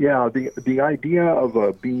 So yeah, the idea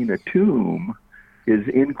of being a tomb is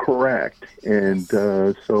incorrect, and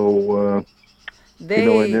Yes. and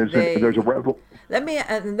They there's a they revel. let me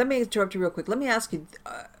interrupt you real quick. Let me ask you,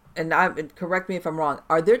 and correct me if I'm wrong.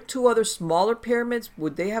 Are there two other smaller pyramids?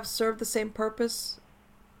 Would they have served the same purpose?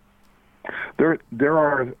 There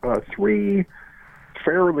are three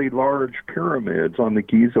fairly large pyramids on the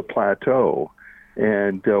Giza Plateau,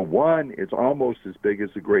 and one is almost as big as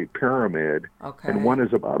the Great Pyramid, and Okay. one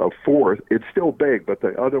is about a fourth. It's still big, but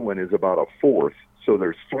the other one is about a fourth. So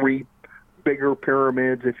there's three bigger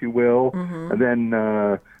pyramids, if you will, Mm-hmm. and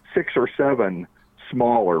then 6 or 7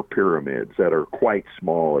 smaller pyramids that are quite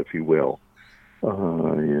small, if you will.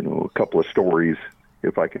 A couple of stories,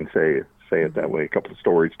 if I can say it that way, a couple of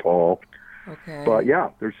stories tall. But Okay. yeah,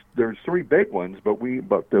 there's three big ones, but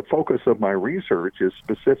the focus of my research is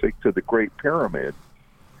specific to the Great Pyramid.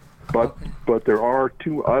 But Okay. but there are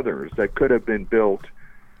two others that could have been built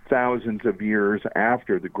thousands of years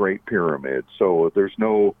after the Great Pyramid. So there's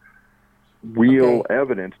no real Okay.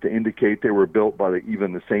 evidence to indicate they were built by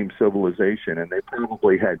even the same civilization, and they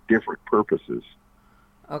probably had different purposes.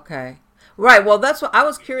 Okay. Right. Well, that's what I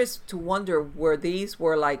was curious to wonder, where these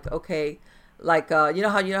were like, okay, like how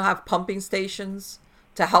have pumping stations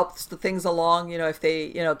to help the things along, if they,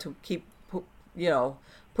 to keep you know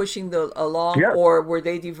pushing the along, Yes. or were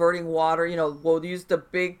they diverting water? We'll use the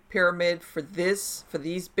big pyramid for these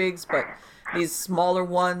bigs, but these smaller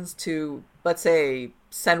ones to, let's say,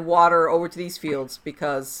 send water over to these fields,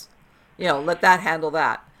 because let that handle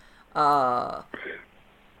that. Uh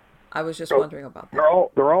I was just So wondering about they're that.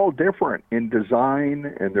 all different in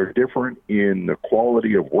design, and they're different in the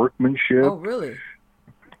quality of Oh, workmanship. really?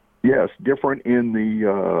 Yes, different in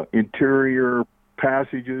the interior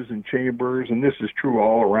passages and chambers, and this is true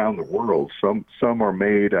all around the world. Some are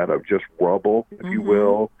made out of just rubble, if you Mm-hmm.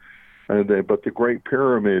 will, But the Great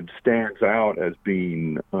Pyramid stands out as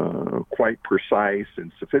being quite precise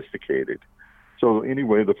and sophisticated. So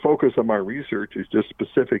anyway, the focus of my research is just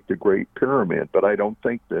specific to Great Pyramid, but I don't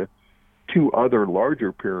think the two other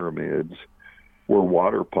larger pyramids were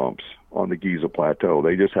water pumps on the Giza Plateau.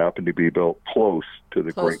 They just happened to be built close to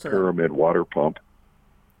the Great Pyramid water pump.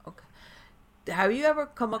 Okay. Have you ever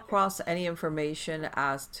come across any information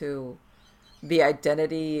as to the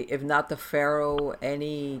identity, if not the pharaoh,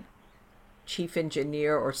 any chief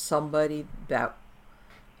engineer or somebody that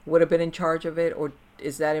would have been in charge of it, or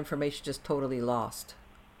is that information just totally lost?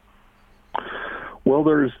 Well,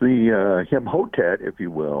 there's the Imhotep, if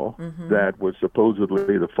you will, that was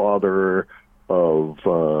supposedly the father of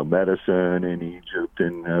medicine in Egypt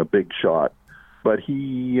and big shot. But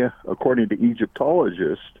he, according to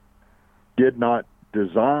Egyptologists, did not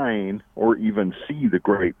design or even see the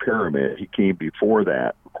Great Pyramid. He came before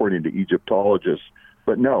that, according to Egyptologists.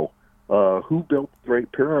 But no, who built the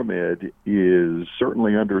Great Pyramid is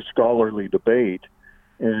certainly under scholarly debate,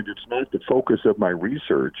 and it's not the focus of my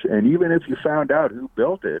research. And even if you found out who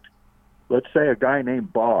built it, let's say a guy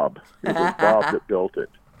named Bob, it was Bob that built it.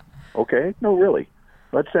 Okay? No, really.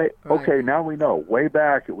 Let's say, okay, now we know. Way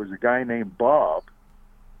back, it was a guy named Bob.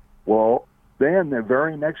 Well, then the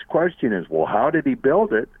very next question is, well, how did he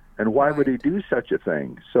build it, and why would he do such a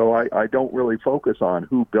thing? So I don't really focus on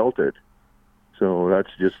who built it. So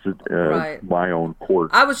that's just my own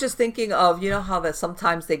quirk. I was just thinking of, how that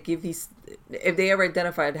sometimes they give these, if they ever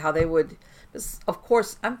identified how they would, of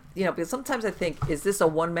course, because sometimes I think, is this a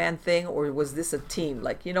one-man thing or was this a team?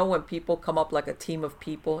 Like, when people come up like a team of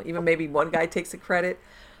people, even maybe one guy takes the credit,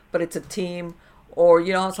 but it's a team. Or,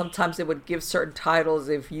 sometimes they would give certain titles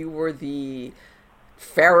if you were the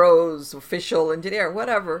pharaoh's official engineer,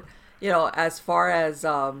 whatever, as far as,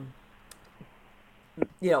 was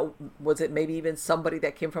it maybe even somebody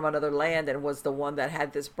that came from another land and was the one that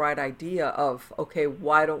had this bright idea of, okay,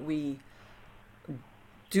 why don't we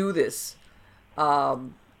do this?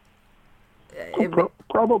 Probably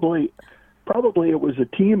it was a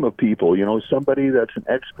team of people, somebody that's an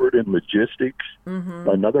expert in logistics,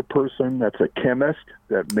 another person that's a chemist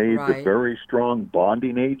that made the very strong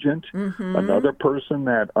bonding agent, another person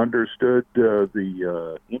that understood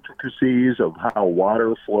the intricacies of how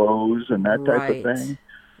water flows and that type of thing.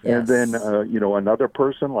 Yes. And then, another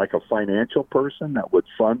person like a financial person that would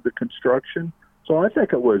fund the construction. So I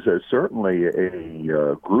think it was certainly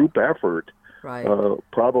a group effort,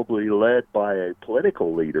 probably led by a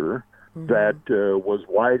political leader that was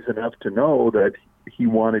wise enough to know that he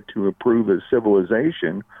wanted to improve his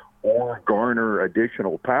civilization or garner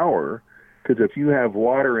additional power. Because if you have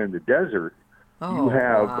water in the desert, you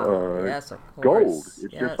have gold.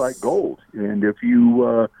 It's just like gold. And if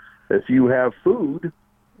you have food,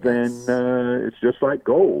 then it's just like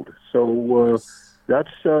gold. So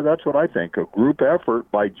that's what I think. A group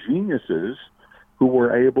effort by geniuses who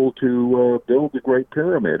were able to build the Great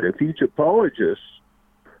Pyramid. If Egyptologists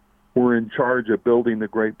were in charge of building the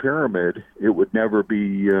Great Pyramid, it would never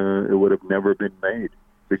be. It would have never been made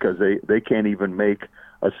because they can't even make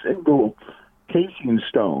a single casing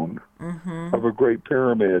stone of a Great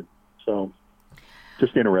Pyramid. So,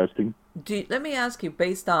 just interesting. Let me ask you,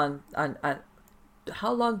 based on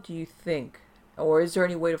how long do you think, or is there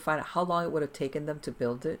any way to find out how long it would have taken them to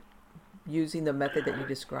build it, using the method that you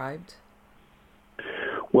described?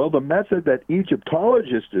 Well, the method that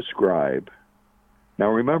Egyptologists describe. Now,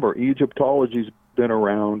 remember, Egyptology's been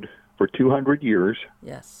around for 200 years.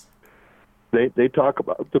 Yes. They talk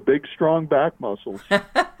about the big, strong back muscles,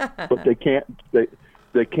 but they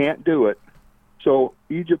can't do it. So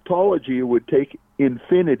Egyptology would take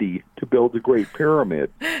infinity to build the Great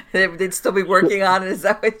Pyramid. They'd still be working on it. Is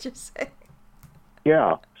that what you're saying?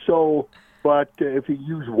 Yeah. So, but if you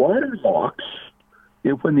use water locks,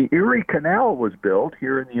 when the Erie Canal was built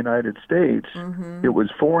here in the United States, it was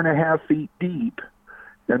 4.5 feet deep.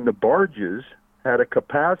 And the barges had a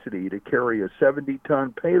capacity to carry a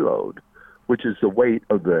 70-ton payload, which is the weight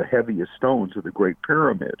of the heaviest stones of the Great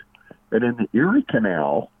Pyramid. And in the Erie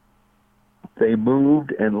Canal, they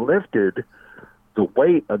moved and lifted the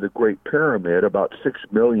weight of the Great Pyramid, about 6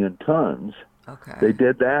 million tons. Okay. They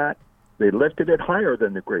did that. They lifted it higher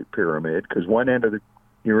than the Great Pyramid because one end of the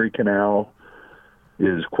Erie Canal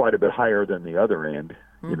is quite a bit higher than the other end,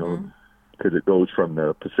 because it goes from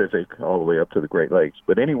the Pacific all the way up to the Great Lakes.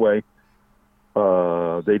 But anyway,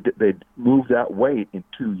 they moved that weight in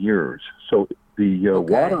 2 years. So the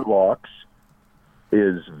water locks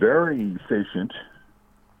is very efficient,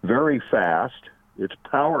 very fast. It's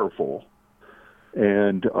powerful,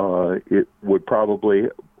 and it would probably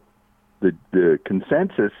the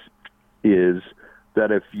consensus is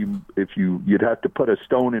that you'd have to put a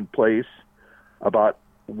stone in place about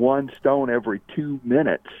one stone every 2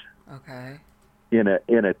 minutes. Okay. In a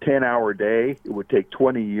 10-hour day, it would take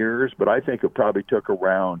 20 years, but I think it probably took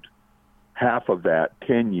around half of that,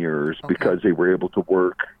 10 years, because they were able to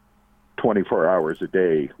work 24 hours a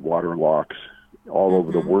day, water locks all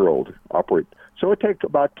over the world operate. So it takes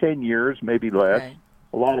about 10 years, maybe less. Okay.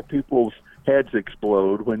 A lot of people's heads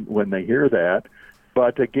explode when they hear that.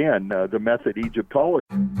 But again, the method Egyptology.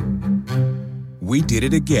 We did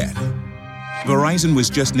it again. Verizon was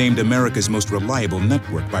just named America's most reliable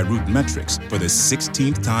network by Root Metrics for the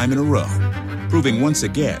 16th time in a row, proving once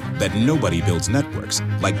again that nobody builds networks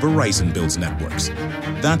like Verizon builds networks.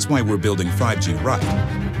 That's why we're building 5G right.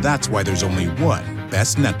 That's why there's only one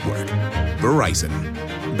best network, Verizon.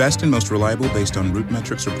 Best and most reliable based on Root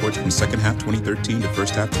Metrics reports from second half 2013 to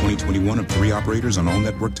first half 2021 of 3 operators on all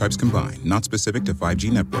network types combined, not specific to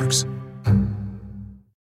 5G networks.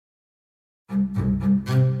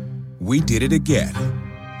 We did it again.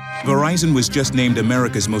 Verizon was just named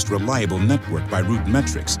America's most reliable network by Root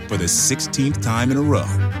Metrics for the 16th time in a row,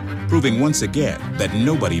 proving once again that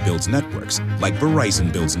nobody builds networks like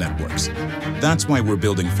Verizon builds networks. That's why we're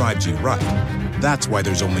building 5G right. That's why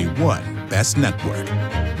there's only one best network,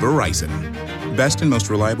 Verizon. Best and most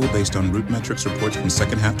reliable based on Root Metrics reports from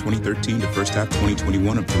second half 2013 to first half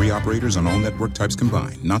 2021 of 3 operators on all network types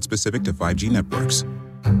combined, not specific to 5G networks.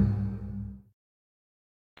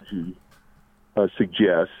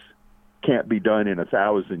 Suggests can't be done in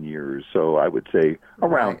 1,000 years. So I would say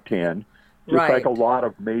around 10. Just like a lot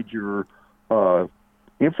of major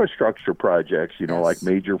infrastructure projects, like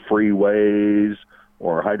major freeways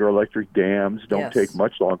or hydroelectric dams don't take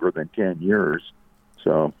much longer than 10 years.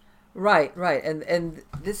 So Right. And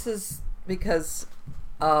this is because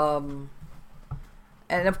and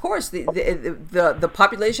of course the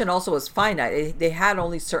population also was finite. They had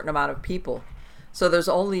only a certain amount of people. So there's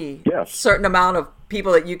only a certain amount of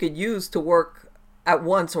people that you could use to work at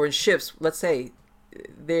once or in shifts. Let's say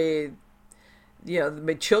the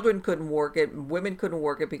children couldn't work it, women couldn't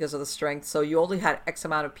work it because of the strength. So you only had X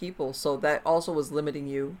amount of people. So that also was limiting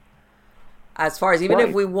you. As far as even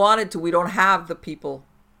if we wanted to, we don't have the people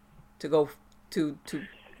to go to do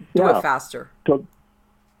it faster. To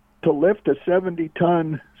lift a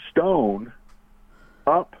 70-ton stone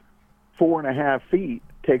up 4.5 feet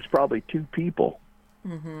takes probably 2 people.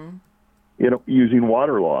 Using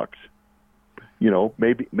water locks.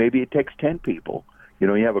 Maybe it takes 10 people.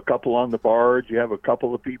 You have a couple on the barge, you have a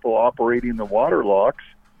couple of people operating the water locks,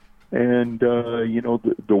 and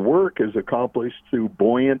the work is accomplished through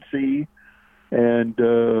buoyancy and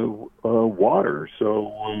water.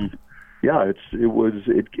 So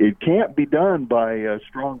it can't be done by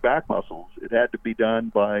strong back muscles. It had to be done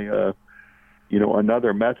by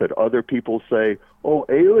another method. Other people say,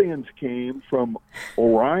 aliens came from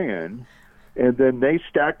Orion, and then they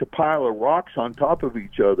stacked a pile of rocks on top of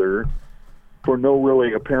each other for no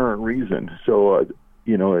really apparent reason. So,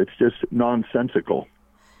 it's just nonsensical.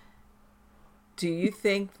 Do you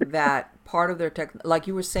think that part of their like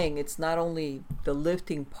you were saying, it's not only the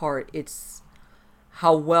lifting part, it's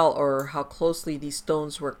how well or how closely these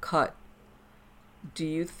stones were cut? Do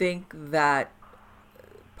you think that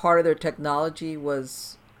part of their technology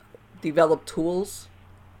was develop tools?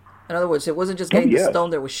 In other words, it wasn't just getting the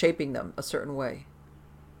stone that was shaping them a certain way.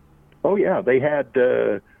 Oh yeah, they had.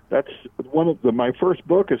 That's one of my first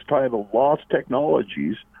book is titled "Lost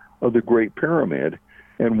Technologies of the Great Pyramid,"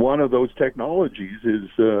 and one of those technologies is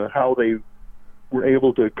how they were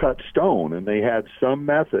able to cut stone, and they had some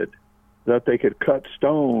method that they could cut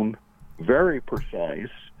stone very precise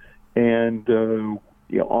and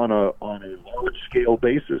on a large scale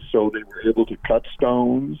basis. So they were able to cut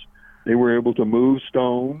stones, they were able to move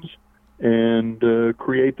stones, and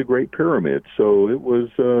create the Great Pyramid. So it was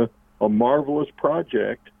a marvelous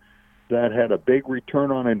project that had a big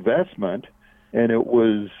return on investment, and it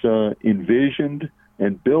was envisioned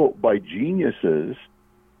and built by geniuses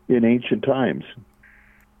in ancient times.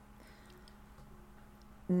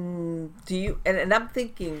 Do you and I'm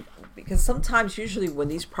thinking, because sometimes usually when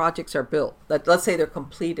these projects are built, let's say they're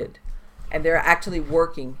completed and they're actually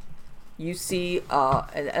working, you see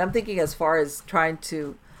and I'm thinking as far as trying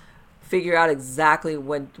to figure out exactly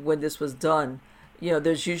when this was done,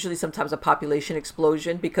 there's usually sometimes a population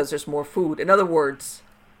explosion because there's more food. In other words,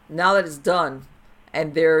 now that it's done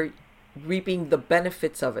and they're reaping the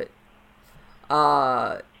benefits of it,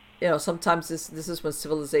 sometimes this is when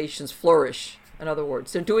civilizations flourish. In other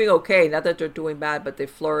words, they're doing okay, not that they're doing bad, but they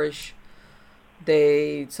flourish.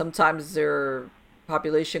 Sometimes their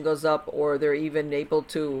population goes up, or they're even able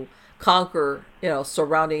to conquer,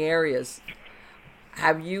 surrounding areas.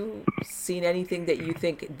 Have you seen anything that you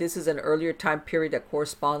think this is an earlier time period that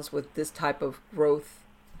corresponds with this type of growth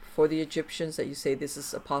for the Egyptians, that you say this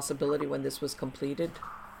is a possibility when this was completed?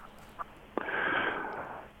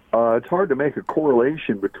 It's hard to make a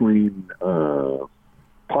correlation between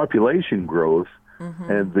population growth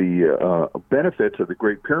and the benefits of the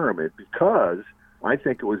Great Pyramid, because I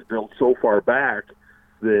think it was built so far back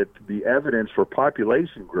that the evidence for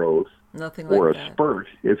population growth Nothing or like a that. spurt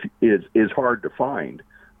is hard to find.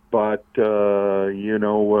 But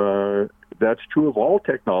that's true of all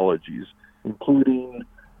technologies, including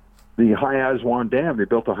the High Aswan Dam. They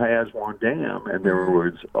built the High Aswan Dam, and there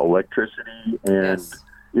was electricity and Yes.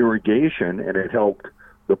 irrigation, and it helped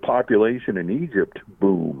the population in Egypt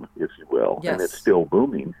boom, if you will, and it's Yes. still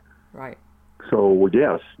booming. Right. So,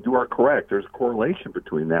 yes, you are correct. There's a correlation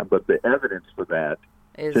between that, but the evidence for that,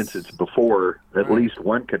 since it's Is before at right. least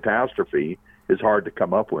one catastrophe, is hard to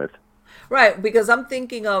come up with. Right, because I'm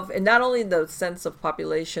thinking of, and not only in the sense of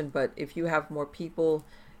population, but if you have more people,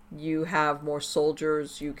 you have more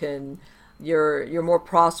soldiers, you're more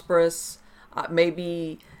prosperous.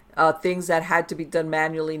 Maybe things that had to be done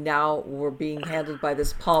manually now were being handled by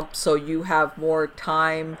this pump, so you have more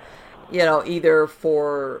time, either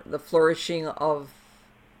for the flourishing of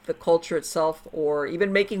the culture itself or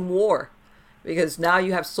even making war. Because now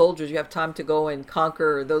you have soldiers, you have time to go and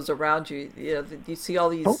conquer those around you. You see all Oh,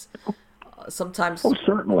 these sometimes. oh,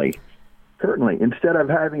 certainly. Certainly. Instead of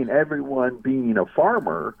having everyone being a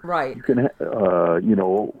farmer, Right. you can,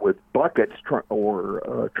 with buckets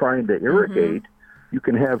trying to irrigate, you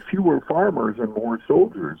can have fewer farmers and more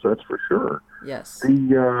soldiers, that's for sure. Yes.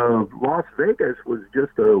 The Las Vegas was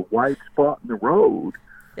just a white spot in the road,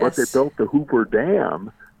 but they Yes. built the Hoover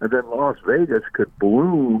Dam, and then Las Vegas could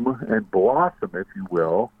bloom and blossom, if you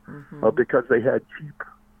will, because they had cheap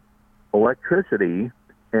electricity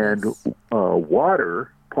and Yes.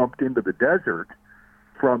 water pumped into the desert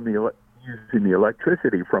from using the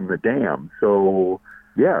electricity from the dam. So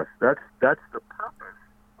yes, that's the purpose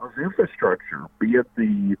of infrastructure, be it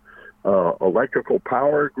the electrical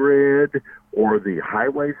power grid or the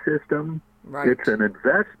highway system. Right. It's an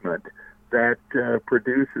investment that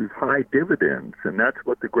produces high dividends, and that's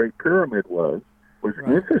what the Great Pyramid was Right.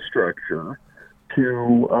 infrastructure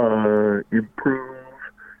to improve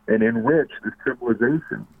and enrich the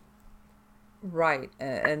civilization. Right.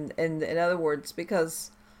 And in other words,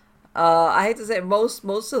 because I hate to say it, most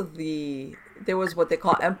of there was what they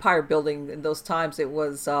call empire building in those times. It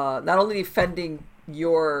was not only defending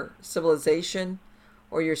your civilization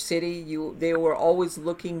or your city. They were always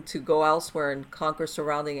looking to go elsewhere and conquer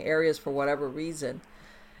surrounding areas for whatever reason.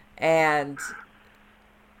 And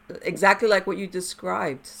exactly like what you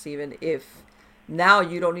described, Stephen, if now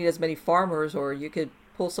you don't need as many farmers, or you could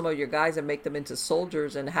pull some of your guys and make them into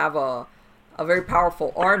soldiers and have a very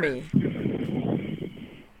powerful army.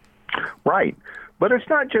 Right. But it's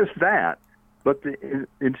not just that. But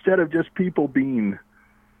instead of just people being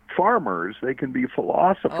farmers, they can be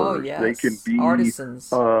philosophers. Oh, They can yes. be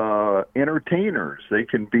Artisans. entertainers. They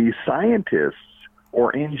can be scientists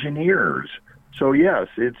or engineers. So yes,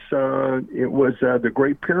 it was the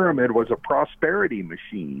Great Pyramid was a prosperity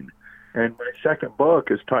machine, and my second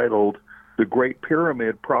book is titled "The Great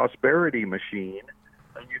Pyramid Prosperity Machine,"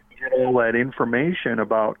 and you can get all that information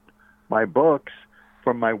about my books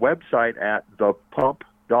from my website at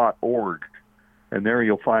thepump.org. And there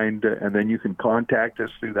you'll find, and then you can contact us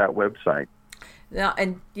through that website. Now,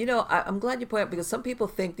 and I'm glad you point out, because some people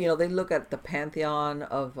think, they look at the pantheon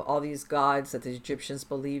of all these gods that the Egyptians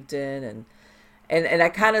believed in, and I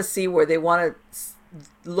kind of see where they want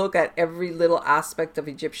to look at every little aspect of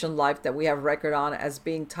Egyptian life that we have record on as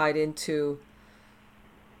being tied into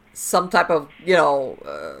some type of,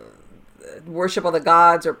 worship of the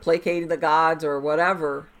gods or placating the gods or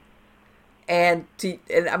whatever.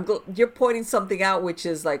 You're pointing something out, which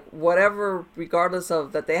is like, whatever, regardless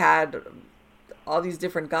of that they had all these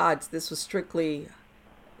different gods, this was strictly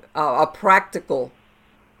a practical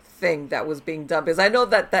thing that was being done. Because I know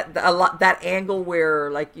that a lot, that angle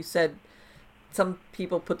where, like you said, some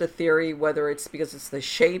people put the theory, whether it's because it's the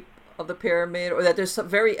shape of the pyramid, or that there's some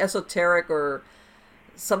very esoteric or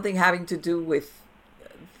something having to do with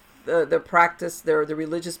the practice, the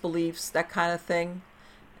religious beliefs, that kind of thing.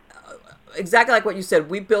 Exactly like what you said.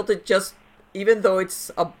 We built it just, even though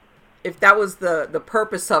if that was the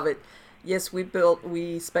purpose of it, yes,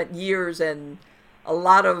 we spent years and a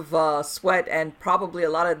lot of sweat and probably a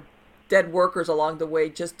lot of dead workers along the way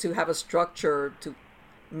just to have a structure to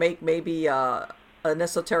make maybe an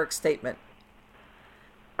esoteric statement.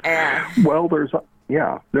 And Well, there's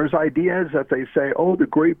ideas that they say, oh, the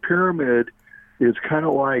Great Pyramid is kind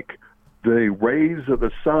of like the rays of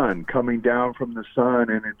the sun coming down from the sun,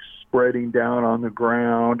 and it's spreading down on the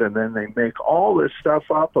ground, and then they make all this stuff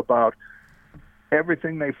up about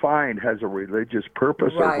everything they find has a religious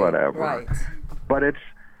purpose or whatever. Right. But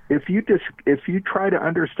if you try to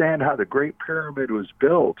understand how the Great Pyramid was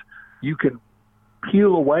built, you can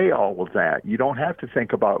peel away all of that. You don't have to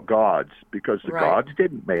think about gods, because the gods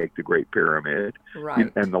didn't make the Great Pyramid,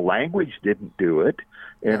 and the language didn't do it,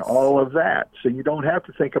 and all of that. So you don't have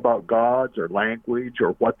to think about gods or language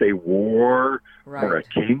or what they wore or a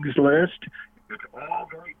king's list. It's all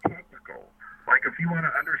very technical. Like if you want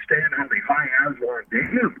to understand how the High Aswan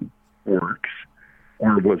Dam works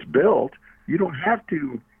or was built, you don't have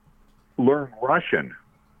to learn Russian,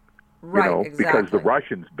 because the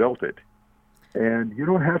Russians built it. And you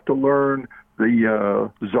don't have to learn the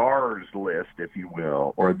czar's list, if you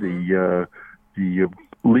will, or the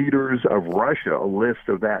leaders of Russia, a list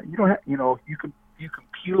of that. You don't have, you can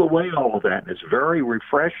peel away all of that, and it's very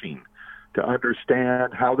refreshing to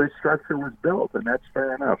understand how this structure was built, and that's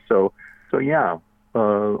fair enough. So yeah, a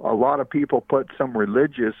lot of people put some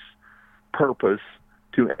religious purpose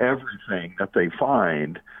to everything that they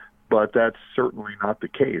find, but that's certainly not the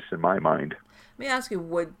case in my mind. Let me ask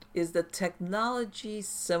you, is the technology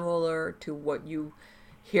similar to what you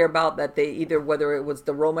hear about that they whether it was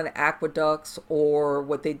the Roman aqueducts or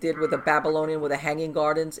what they did with the Babylonian with the hanging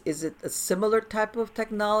gardens? Is it a similar type of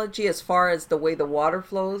technology as far as the way the water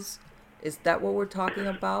flows? Is that what we're talking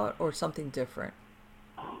about, or something different?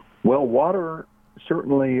 Well, water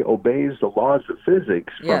certainly obeys the laws of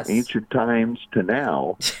physics from ancient times to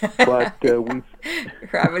now, but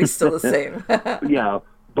gravity's still the same. Yeah.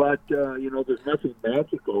 But, there's nothing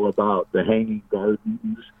magical about the hanging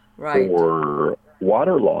gardens or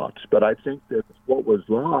water locks. But I think that what was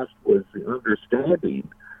lost was the understanding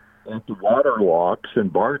that the water locks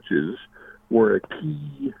and barges were a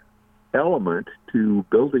key element to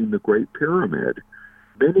building the Great Pyramid.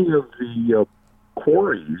 Many of the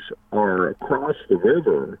quarries are across the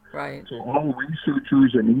river. Right. So all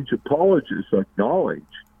researchers and Egyptologists acknowledge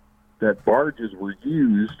that barges were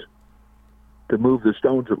used to move the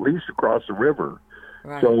stones at least across the river.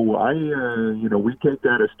 Right. So we take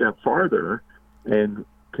that a step farther and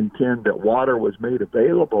contend that water was made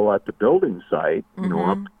available at the building site,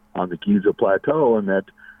 up on the Giza Plateau, and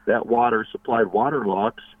that water supplied water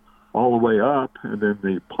locks all the way up, and then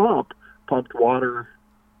the pumped water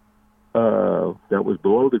that was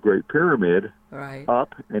below the Great Pyramid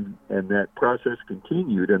up, and that process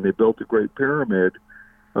continued, and they built the Great Pyramid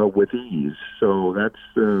with ease. So that's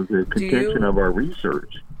the contention of our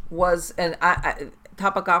research. I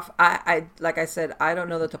like I said, I don't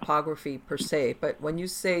know the topography per se, but when you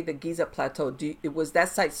say the Giza Plateau, was that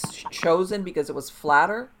site chosen because it was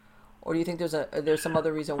flatter, or do you think there's some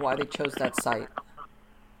other reason why they chose that site?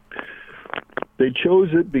 They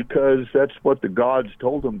chose it because that's what the gods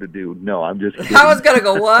told them to do. No, I'm just kidding. I was gonna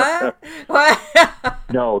go, what? What?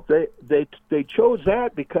 No, they chose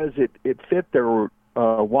that because it fit their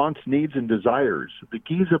wants, needs, and desires. The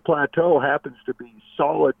Giza Plateau happens to be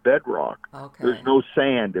solid bedrock. Okay. There's no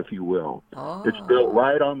sand, if you will. Oh. It's built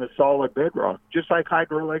right on the solid bedrock, just like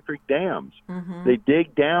hydroelectric dams. Mm-hmm. They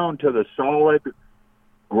dig down to the solid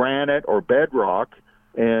granite or bedrock,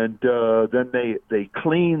 and then they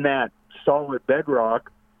clean that solid bedrock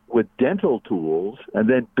with dental tools and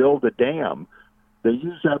then build a dam. They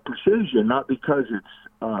use that precision not because it's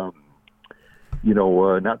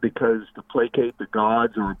not because to placate the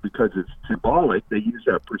gods or because it's symbolic. They use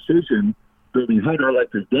that precision building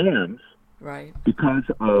hydroelectric dams because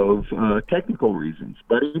of technical reasons.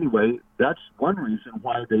 But anyway, that's one reason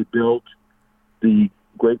why they built the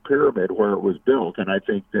Great Pyramid where it was built. And I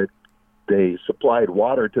think that they supplied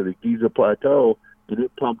water to the Giza Plateau, and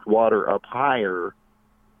it pumped water up higher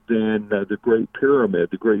than the Great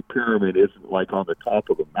Pyramid. The Great Pyramid isn't like on the top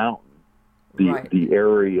of a mountain. The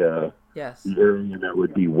area... Yes. The area that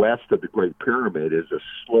would be west of the Great Pyramid is a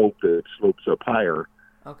slope that slopes up higher.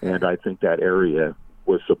 Okay. And I think that area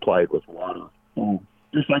was supplied with water. So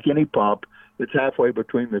just like any pump, it's halfway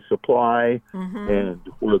between the supply and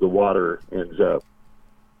where the water ends up.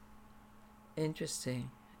 Interesting.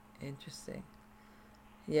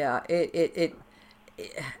 Yeah, it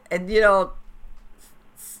and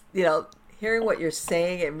hearing what you're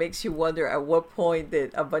saying, it makes you wonder at what point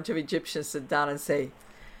did a bunch of Egyptians sit down and say,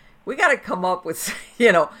 we got to come up with,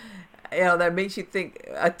 that makes you think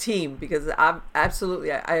a team, because I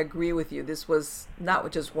agree with you. This was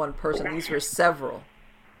not just one person. These were several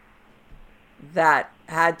that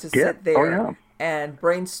had to sit there and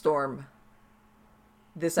brainstorm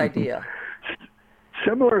this idea.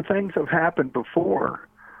 Similar things have happened before.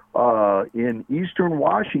 In eastern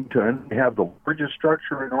Washington, they have the largest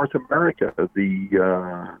structure in North America,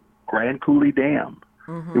 the Grand Coulee Dam.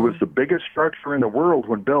 It was the biggest structure in the world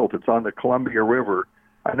when built. It's on the Columbia River.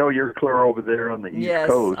 I know you're clear over there on the East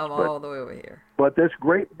Coast. Yes, I'm all the way over here. But this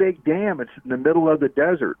great big dam, it's in the middle of the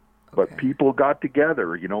desert. But people got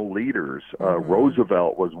together, leaders.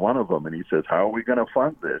 Roosevelt was one of them, and he says, how are we going to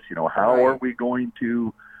fund this? How are we going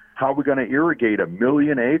to irrigate 1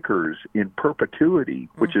 million acres in perpetuity,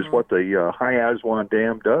 which is what the High Aswan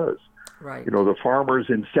Dam does. Right. The farmers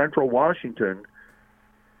in central Washington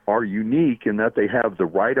are unique in that they have the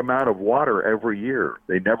right amount of water every year.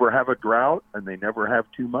 They never have a drought, and they never have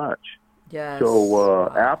too much. Yes. So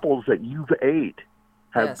apples that you've ate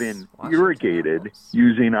have been irrigated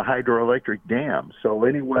using a hydroelectric dam. So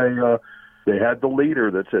anyway, they had the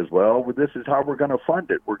leader that says, well, this is how we're going to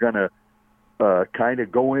fund it. We're going to kind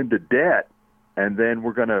of go into debt, and then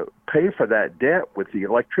we're going to pay for that debt with the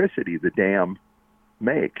electricity the dam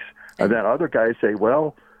makes. And then other guys say,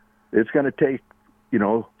 well, it's going to take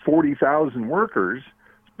 40,000 workers,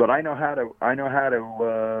 but I know how to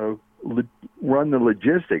run the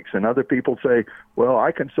logistics. And other people say, well,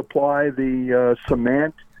 I can supply the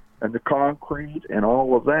cement and the concrete and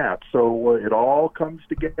all of that. So it all comes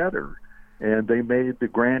together. And they made the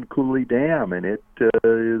Grand Coulee Dam, and it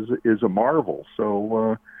is a marvel.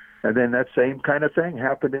 So, and then that same kind of thing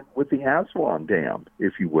happened with the Aswan Dam,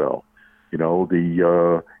 if you will.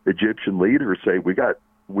 The Egyptian leaders say, we got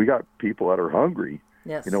people that are hungry.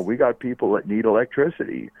 Yes. We got people that need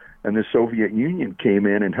electricity. And the Soviet Union came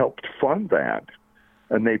in and helped fund that.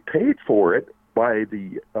 And they paid for it by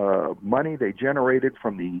the money they generated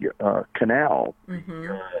from the canal.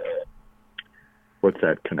 What's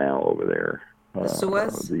that canal over there? The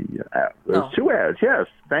Suez? The Suez, yes,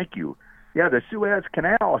 thank you. Yeah, the Suez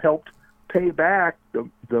Canal helped pay back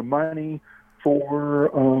the money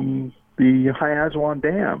for the High Aswan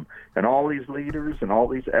Dam. And all these leaders and all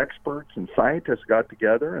these experts and scientists got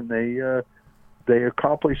together, and they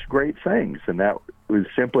accomplished great things. And that was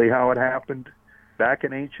simply how it happened back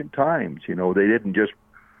in ancient times. They didn't just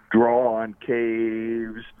draw on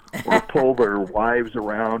caves or pull their wives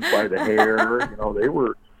around by the hair. They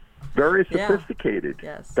were very sophisticated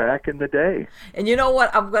back in the day. And you know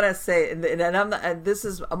what I'm going to say, and I'm not, and this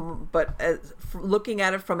is, but looking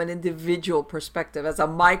at it from an individual perspective, as a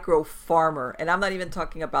micro farmer, and I'm not even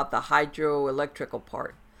talking about the hydroelectrical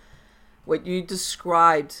part. What you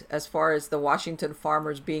described as far as the Washington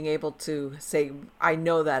farmers being able to say, I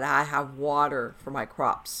know that I have water for my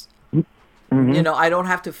crops. I don't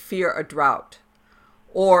have to fear a drought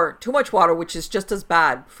or too much water, which is just as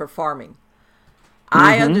bad for farming.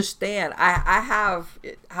 I understand. I have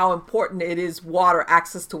how important it is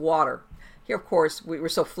access to water. Here, of course, we're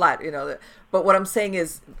so flat, but what I'm saying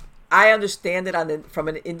is I understand it from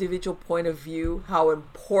an individual point of view, how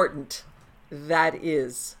important that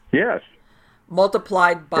is. Yes.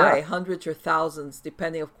 Multiplied by hundreds or thousands,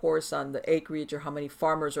 depending, of course, on the acreage or how many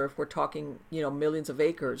farmers, or if we're talking, millions of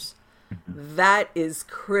acres. That is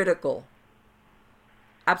critical.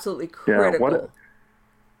 Absolutely critical.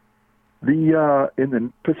 In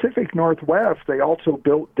the Pacific Northwest, they also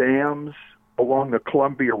built dams along the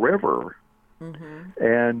Columbia River,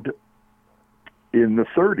 and in the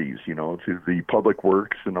 30s, through the public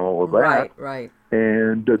works and all of that. Right.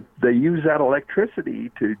 And they use that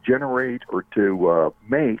electricity to generate or to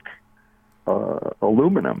make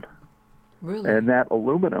aluminum. Really? And that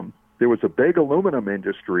aluminum, there was a big aluminum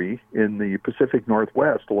industry in the Pacific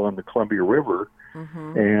Northwest along the Columbia River,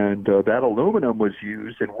 and that aluminum was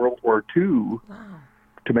used in World War II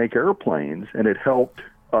to make airplanes, and it helped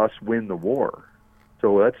us win the war.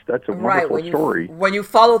 So that's a wonderful story. When you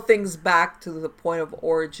follow things back to the point of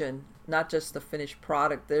origin, not just the finished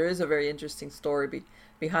product, there is a very interesting story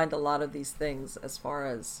behind a lot of these things as far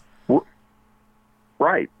as...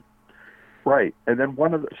 Right. And then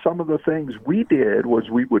some of the things we did was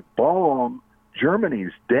we would bomb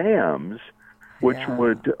Germany's dams, which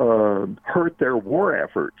would hurt their war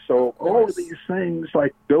effort. So all of these things,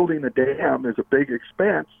 like building a dam, is a big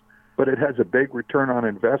expense, but it has a big return on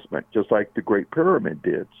investment, just like the Great Pyramid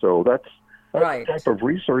did. So that's the type of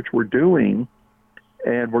research we're doing,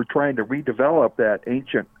 and we're trying to redevelop that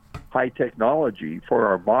ancient high technology for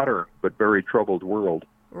our modern but very troubled world.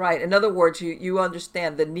 Right. In other words, you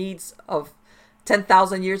understand the needs of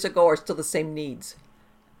 10,000 years ago are still the same needs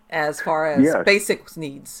as far as basic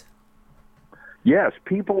needs. Yes,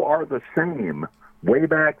 people are the same way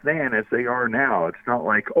back then as they are now. It's not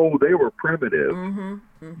like, they were primitive.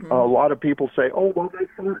 A lot of people say, well, they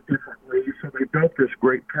thought differently, so they built this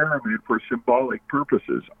great pyramid for symbolic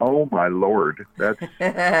purposes. Oh, my Lord.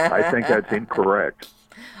 I think that's incorrect.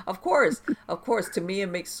 Of course. To me, it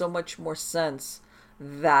makes so much more sense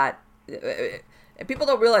that and people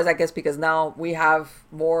don't realize, I guess, because now we have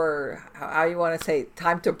more, how you want to say,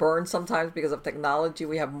 time to burn sometimes because of technology.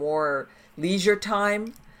 We have more leisure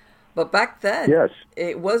time. But back then, Yes.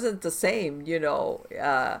 it wasn't the same,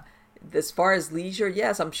 as far as leisure,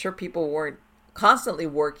 yes, I'm sure people weren't constantly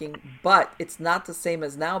working, but it's not the same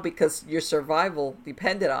as now because your survival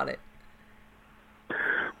depended on it.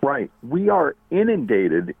 Right. We are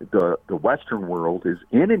inundated, the Western world is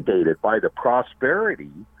inundated by the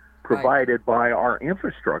prosperity provided by our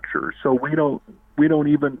infrastructure. So we don't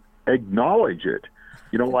even acknowledge it.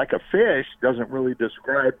 Like a fish doesn't really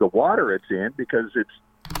describe the water it's in because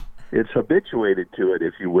it's habituated to it,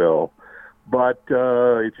 if you will. But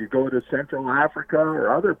if you go to Central Africa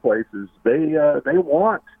or other places, they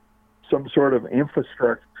want some sort of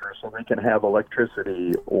infrastructure so they can have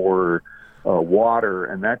electricity or water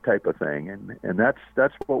and that type of thing. And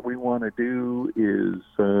that's what we want to do is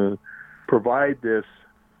provide this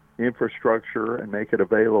infrastructure and make it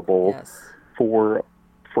available Yes. for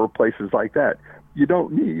places like that. You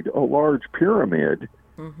don't need a large pyramid.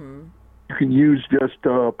 Mm-hmm. You can use just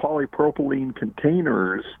polypropylene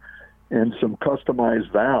containers and some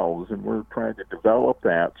customized valves, and we're trying to develop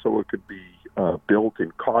that so it could be built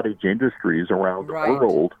in cottage industries around the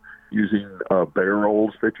world using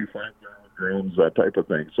barrels that you find around drums, that type of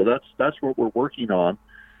thing. So that's what we're working on.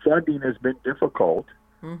 Funding has been difficult.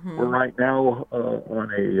 Mm-hmm. We're right now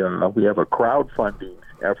we have a crowdfunding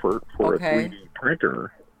effort for a 3D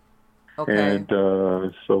printer. Okay. And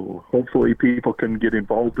so hopefully people can get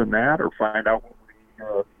involved in that or find out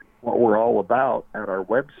what we're all about at our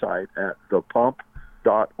website at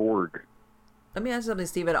thepump.org. Let me ask you something,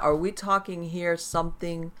 Stephen. Are we talking here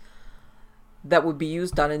something that would be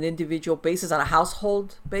used on an individual basis, on a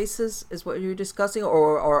household basis, is what you're discussing,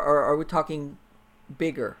 or are we talking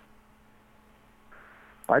bigger?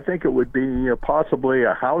 I think it would be possibly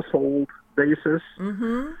a household basis.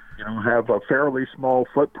 Mm-hmm. Have a fairly small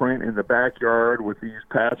footprint in the backyard with these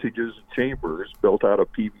passages and chambers built out of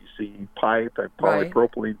PVC pipe and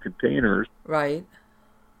polypropylene containers. Right.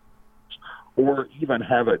 Or even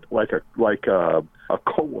have it like a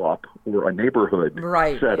co-op or a neighborhood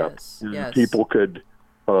setup. Yes. People could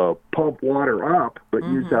pump water up, but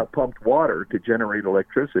use that pumped water to generate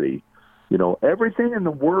electricity. Everything in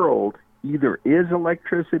the world either is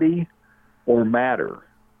electricity or matter.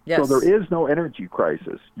 Yes. So there is no energy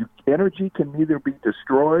crisis. Energy can neither be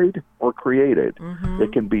destroyed or created. Mm-hmm.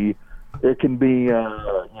 It can be, energy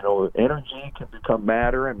can become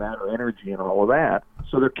matter and matter energy and all of that.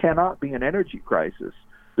 So there cannot be an energy crisis.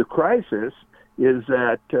 The crisis is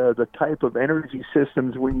that the type of energy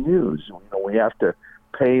systems we use. We have to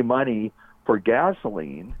pay money for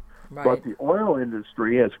gasoline, but the oil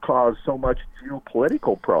industry has caused so much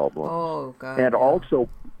geopolitical problems. Oh, God.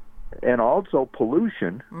 And also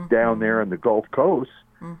pollution down there in the Gulf Coast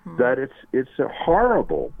that it's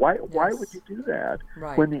horrible. Why would you do that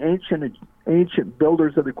when the ancient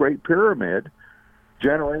builders of the Great Pyramid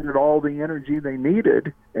generated all the energy they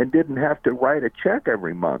needed and didn't have to write a check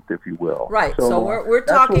every month, if you will? Right. So we're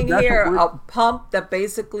talking here a pump that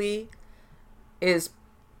basically is,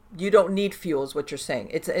 you don't need fuel is what you're saying.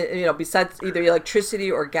 It's besides either electricity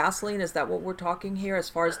or gasoline. Is that what we're talking here as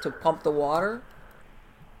far as to pump the water?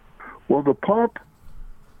 Well, the pump,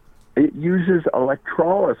 it uses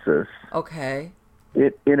electrolysis. Okay.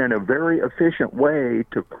 In a very efficient way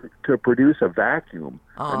to produce a vacuum.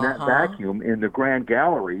 And that vacuum in the Grand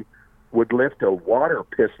Gallery would lift a water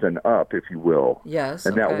piston up, if you will. Yes.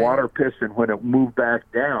 And that water piston, when it moved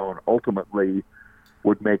back down, ultimately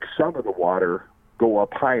would make some of the water go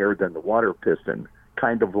up higher than the water piston,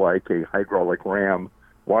 kind of like a hydraulic ram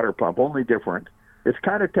water pump, only different. It's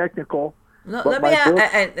kind of technical. No, let me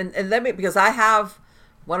because I have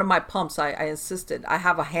one of my pumps. I insisted I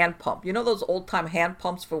have a hand pump. You know those old time hand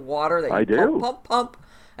pumps for water that you pump,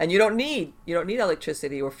 and you don't need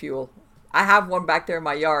electricity or fuel. I have one back there in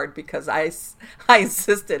my yard because I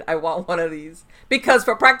insisted I want one of these because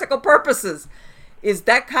for practical purposes. Is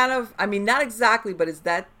that kind of, I mean, not exactly, but is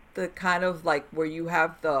that the kind of like where you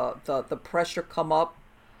have the pressure come up?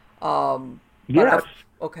 Yes.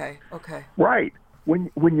 Okay. Right.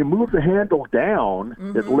 When you move the handle down,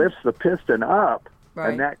 it lifts the piston up,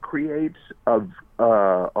 and that creates a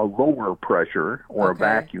lower pressure or a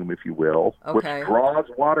vacuum, if you will, which draws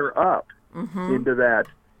water up into that.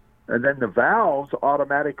 And then the valves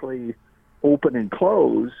automatically open and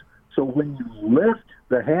close. So when you lift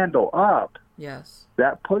the handle up,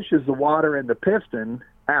 that pushes the water in the piston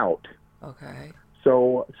out. Okay.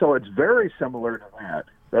 So it's very similar to that.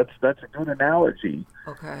 That's a good analogy.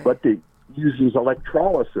 Okay. But uses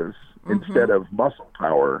electrolysis instead of muscle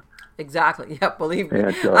power. Exactly. Yeah, believe me.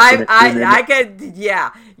 And, I can,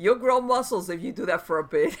 yeah, you'll grow muscles if you do that for a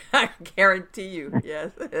bit. I guarantee you.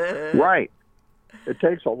 Yes. right. It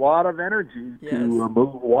takes a lot of energy Yes. to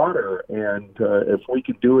move water, and if we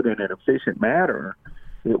can do it in an efficient manner,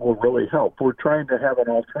 it will really help. We're trying to have an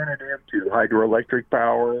alternative to hydroelectric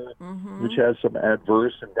power, which has some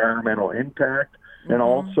adverse environmental impact, and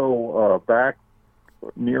also back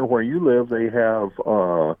near where you live, they have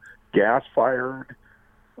gas-fired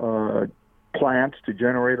plants to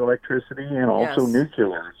generate electricity, and also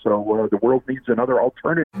nuclear. So the world needs another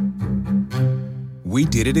alternative. We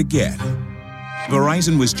did it again.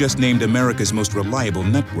 Verizon was just named America's most reliable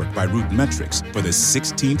network by Root Metrics for the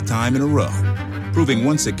 16th time in a row, proving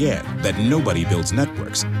once again that nobody builds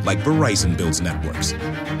networks like Verizon builds networks.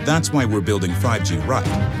 That's why we're building 5G right.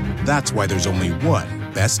 That's why there's only one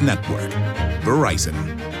best network, Verizon.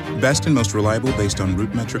 Best and most reliable based on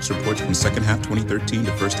Root Metrics reports from second half 2013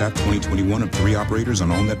 to first half 2021 of 3 operators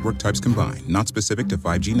on all network types combined, not specific to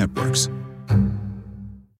 5G networks.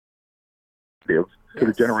 To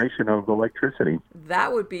the generation of electricity.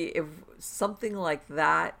 That would be, if something like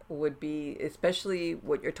that would be, especially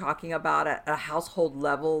what you're talking about at a household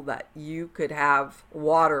level, that you could have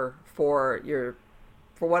water for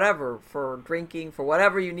whatever, for drinking, for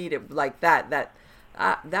whatever you need it, like that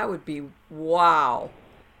would be, wow.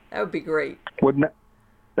 That would be great. Wouldn't it?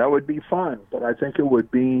 That would be fun, but I think it would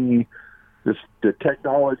be the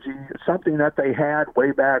technology, something that they had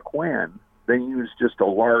way back when. They use just a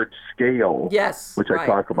large scale, which I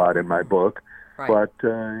talk about in my book. Right. But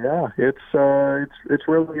it's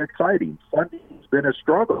really exciting. Funding's been a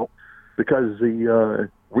struggle because the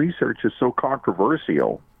research is so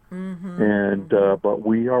controversial, but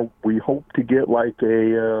we hope to get like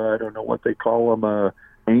I don't know what they call them, a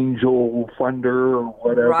angel funder or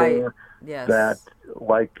whatever. Right. Yes. That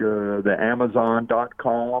like the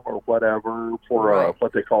Amazon.com or whatever for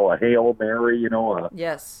what they call a Hail Mary, a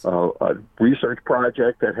research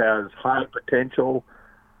project that has high potential,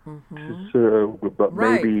 but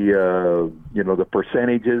maybe the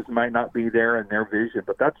percentages might not be there in their vision.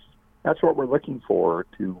 But that's what we're looking for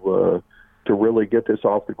to really get this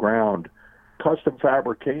off the ground. Custom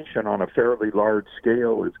fabrication on a fairly large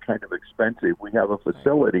scale is kind of expensive. We have a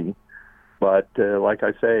facility. But like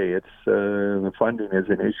I say, it's the funding is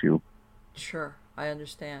an issue. Sure, I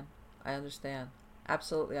understand.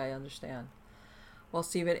 Absolutely, I understand. Well,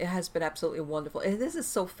 Stephen, it has been absolutely wonderful. And this is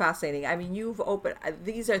so fascinating. I mean, you've opened,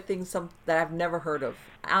 these are things that I've never heard of.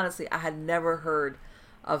 Honestly, I had never heard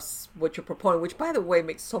of what you're proposing, which, by the way,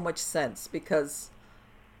 makes so much sense because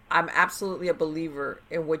I'm absolutely a believer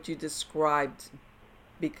in what you described,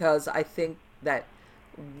 because I think that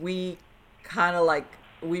we kind of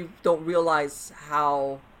we don't realize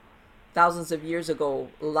how thousands of years ago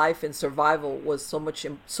life and survival was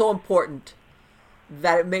so important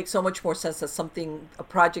that it makes so much more sense that a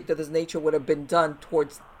project of this nature would have been done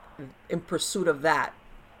in pursuit of that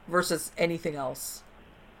versus anything else.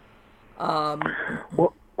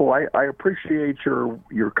 Well, I appreciate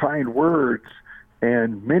your kind words.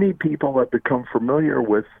 And many people have become familiar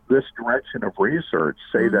with this direction of research,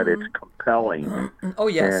 say that it's compelling. Oh,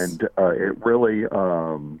 yes. And it really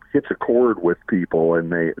hits a chord with people,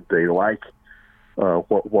 and they like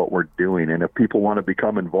what we're doing. And if people want to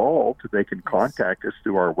become involved, they can contact us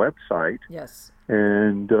through our website. Yes.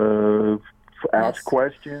 And ask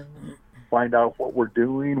questions, find out what we're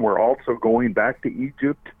doing. We're also going back to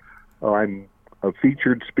Egypt. I'm a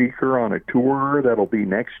featured speaker on a tour that'll be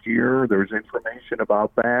next year. There's information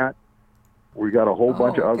about that. We got a whole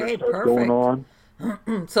bunch of other stuff going on.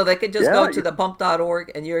 So they could just go to the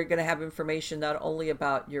bump.org, and you're going to have information not only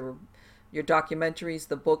about your documentaries,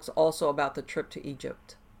 the books, also about the trip to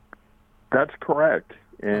Egypt. That's correct.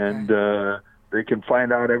 And they can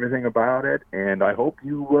find out everything about it. And I hope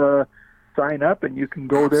you sign up and you can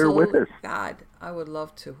go there with us. God, I would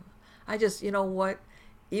love to. I just, you know what?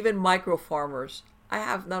 Even micro farmers, I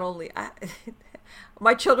have not only,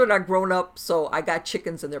 my children are grown up, so I got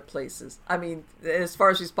chickens in their places. I mean, as far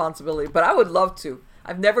as responsibility, but I would love to.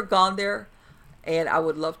 I've never gone there, and I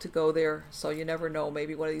would love to go there. So you never know.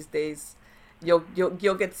 Maybe one of these days, you'll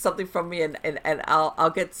get something from me, and I'll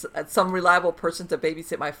get some reliable person to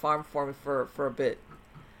babysit my farm for me for a bit.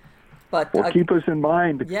 But keep us in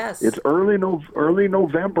mind. Yes, it's early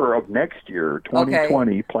November of next year,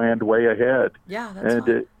 2020, planned way ahead. Yeah, that's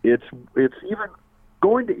and it's even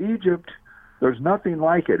going to Egypt. There's nothing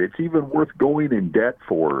like it. It's even worth going in debt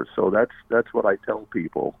for. So that's what I tell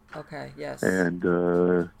people. Okay. Yes. And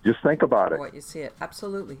just think about it. What you see it.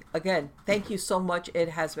 Absolutely. Again, thank you so much. It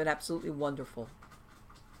has been absolutely wonderful.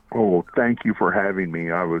 Oh, thank you for having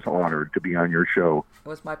me. I was honored to be on your show. It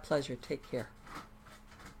was my pleasure. Take care.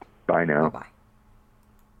 Bye now. Bye-bye.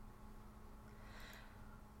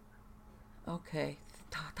 Okay,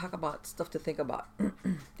 talk about stuff to think about.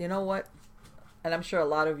 You know what? And I'm sure a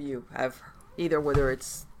lot of you have, either whether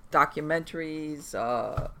it's documentaries,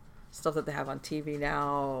 stuff that they have on TV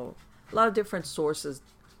now, a lot of different sources.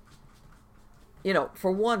 You know,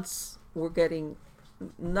 for once, we're getting,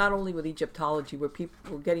 not only with Egyptology, we're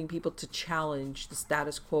getting people to challenge the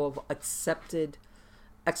status quo of accepted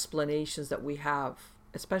explanations that we have,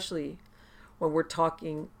 especially when we're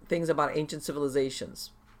talking things about ancient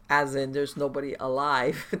civilizations, as in there's nobody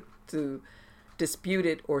alive to dispute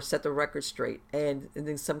it or set the record straight. And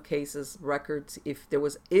in some cases, records, if there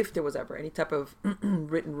was ever any type of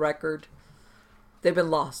written record, they've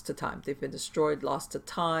been lost to time. They've been destroyed, lost to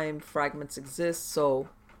time. Fragments exist. So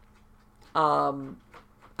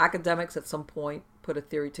academics at some point put a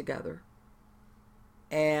theory together,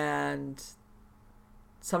 and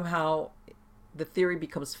somehow the theory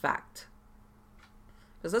becomes fact.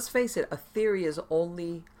 Because let's face it, a theory is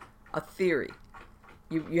only a theory.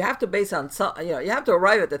 You have to base on some, you have to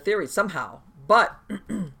arrive at the theory somehow, but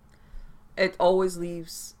it always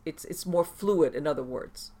leaves, it's more fluid, in other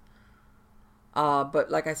words. But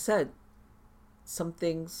like I said, some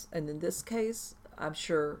things, and in this case, I'm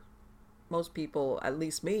sure most people, at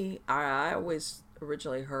least me, I always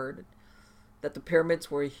originally heard that the pyramids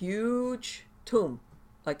were a huge tomb,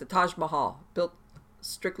 like the Taj Mahal, built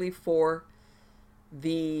strictly for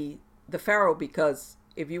the pharaoh, because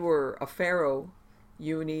if you were a pharaoh,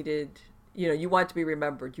 you needed, you wanted to be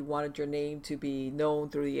remembered. You wanted your name to be known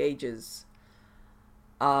through the ages.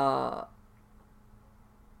 And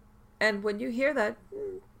when you hear that,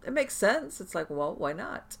 it makes sense. It's like, well, why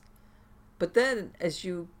not? But then as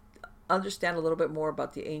you understand a little bit more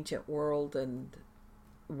about the ancient world and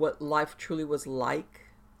what life truly was like,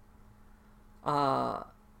 and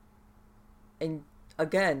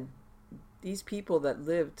again, these people that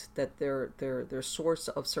lived, that their source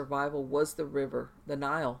of survival was the river, the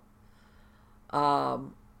Nile. In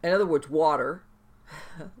other words, water,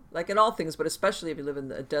 like in all things, but especially if you live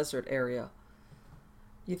in a desert area.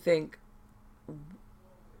 You think,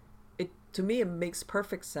 to me, it makes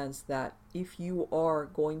perfect sense that if you are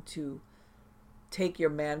going to take your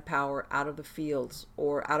manpower out of the fields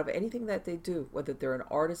or out of anything that they do, whether they're an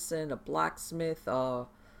artisan, a blacksmith,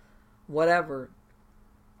 whatever,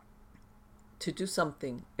 to do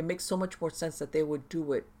something, it makes so much more sense that they would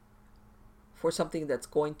do it for something that's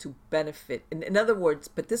going to benefit. In other words,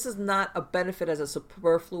 but this is not a benefit as a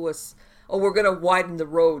superfluous, oh, we're going to widen the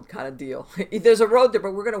road kind of deal. There's a road there,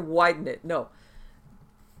 but we're going to widen it. No.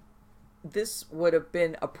 This would have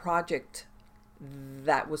been a project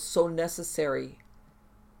that was so necessary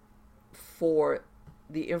for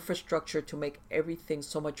the infrastructure to make everything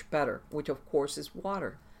so much better, which of course is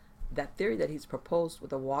water. That theory that he's proposed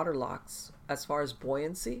with the water locks as far as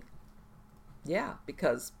buoyancy, yeah,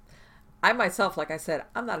 because I myself, like I said,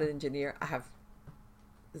 I'm not an engineer. I have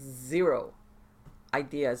zero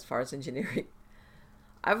idea as far as engineering.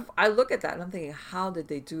 I look at that and I'm thinking, how did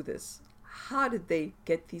they do this? How did they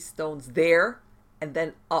get these stones there and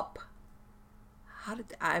then up?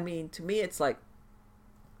 To me, it's like,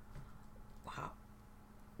 wow.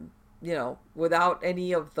 Without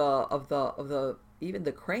any of the even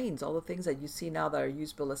the cranes, all the things that you see now that are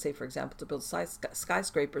used, let's say, for example, to build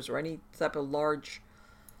skyscrapers or any type of large.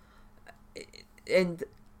 And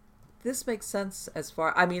this makes sense as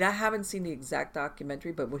far, I haven't seen the exact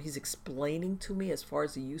documentary, but what he's explaining to me as far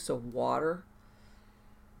as the use of water,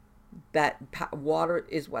 that water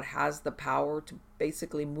is what has the power to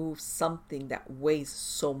basically move something that weighs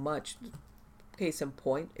so much. Case in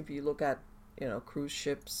point, if you look at, cruise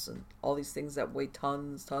ships and all these things that weigh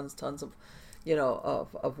tons of,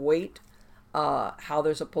 of weight, how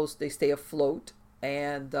they stay afloat,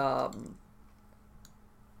 and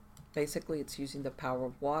basically it's using the power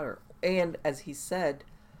of water. And as he said,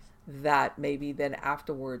 that maybe then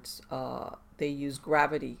afterwards they use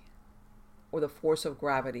gravity or the force of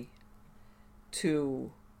gravity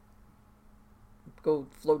to go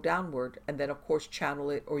flow downward, and then of course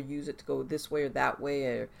channel it or use it to go this way or that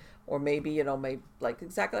way, or maybe like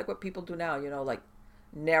exactly like what people do now, like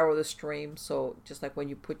narrow the stream. So just like when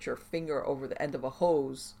you put your finger over the end of a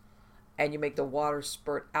hose and you make the water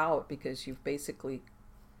spurt out because you've basically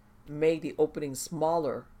made the opening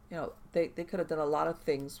smaller. They could have done a lot of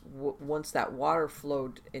things once that water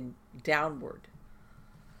flowed in downward.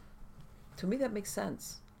 To me, that makes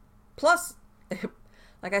sense. Plus,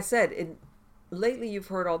 like I said, lately you've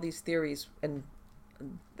heard all these theories, and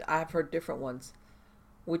I've heard different ones,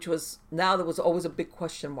 which was, now there was always a big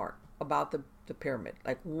question mark about the pyramid.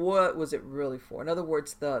 Like, what was it really for? In other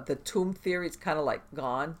words, the tomb theory is kind of like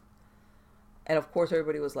gone. And of course,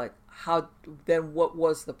 everybody was like, how, then what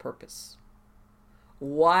was the purpose?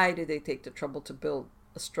 Why did they take the trouble to build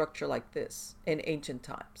a structure like this in ancient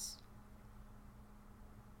times?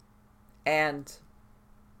 And,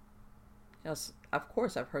 you know, of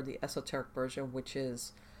course, I've heard the esoteric version, which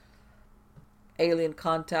is alien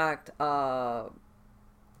contact,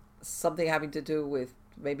 something having to do with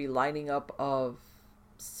maybe lining up of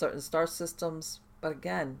certain star systems. But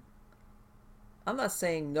again, I'm not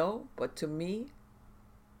saying no, but to me,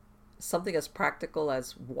 something as practical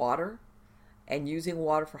as water and using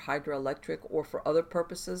water for hydroelectric or for other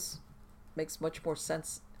purposes makes much more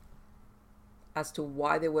sense as to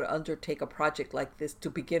why they would undertake a project like this to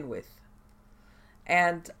begin with.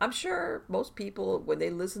 And I'm sure most people, when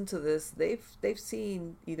they listen to this, they've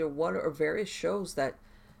seen either one or various shows that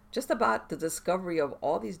just about the discovery of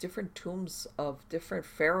all these different tombs of different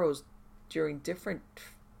pharaohs during different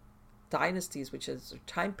dynasties, which is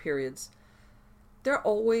time periods. They're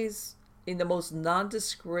always in the most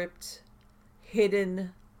nondescript,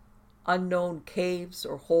 hidden, unknown caves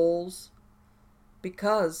or holes,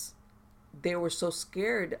 because they were so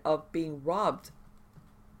scared of being robbed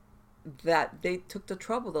that they took the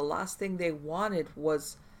trouble. The last thing they wanted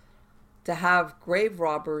was to have grave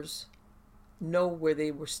robbers know where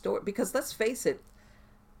they were stored. Because let's face it,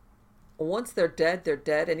 once they're dead, they're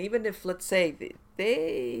dead. And even if, let's say,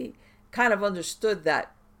 they kind of understood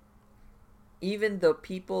that even the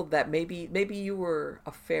people that maybe you were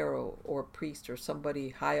a pharaoh or a priest or somebody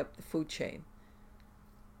high up the food chain,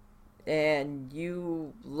 and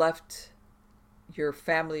you left your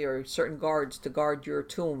family or certain guards to guard your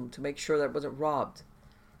tomb to make sure that it wasn't robbed.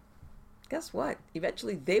 Guess what?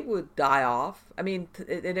 Eventually they would die off. I mean,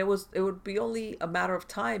 and it would be only a matter of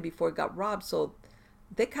time before it got robbed. So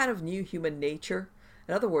they kind of knew human nature.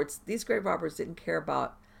 In other words, these grave robbers didn't care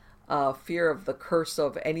about fear of the curse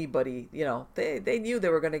of anybody. You know, they knew they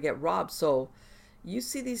were going to get robbed. So you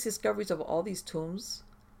see these discoveries of all these tombs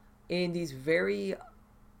in these very,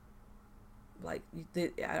 like,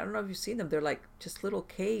 I don't know if you've seen them. They're like just little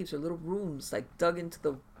caves or little rooms, like dug into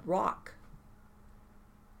the rock.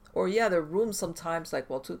 Or yeah, they're rooms sometimes like,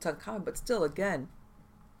 well, Tutankhamun, but still, again,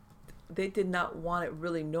 they did not want it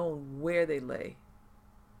really known where they lay.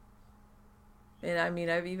 And I mean,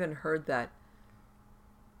 I've even heard that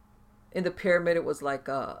in the pyramid, it was like,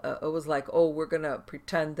 oh, we're gonna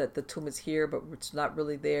pretend that the tomb is here, but it's not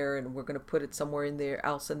really there, and we're gonna put it somewhere in there,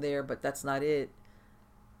 else in there, but that's not it.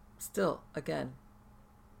 Still, again,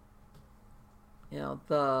 you know,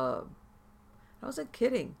 I wasn't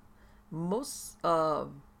kidding. Most,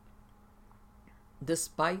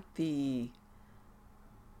 despite the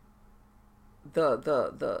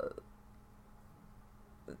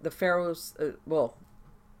pharaohs, well,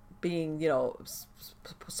 being, you know,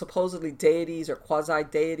 supposedly deities or quasi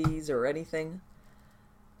deities or anything,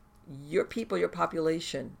 your people, your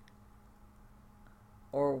population,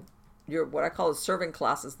 or your, what I call the servant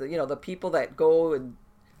classes, the people that go, and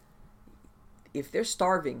if they're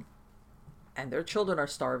starving and their children are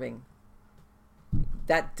starving,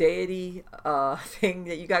 that deity thing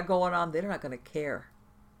that you got going on, they're not going to care.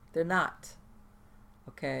 They're not.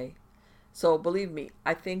 Okay? So believe me,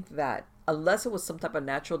 I think that unless it was some type of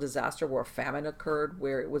natural disaster where a famine occurred,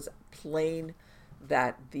 where it was plain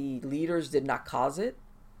that the leaders did not cause it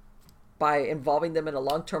by involving them in a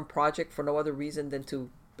long-term project for no other reason than to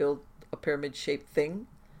build a pyramid-shaped thing,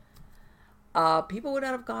 people would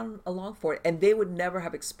not have gone along for it, and they would never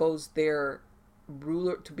have exposed their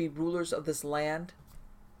ruler to be rulers of this land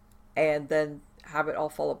and then have it all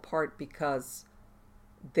fall apart because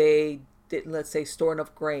they didn't, let's say, store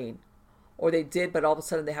enough grain, or they did, but all of a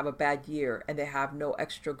sudden they have a bad year and they have no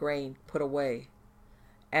extra grain put away,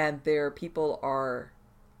 and their people are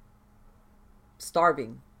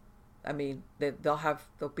starving. I mean, they'll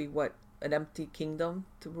be what, an empty kingdom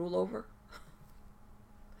to rule over.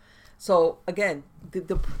 So again,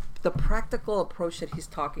 the practical approach that he's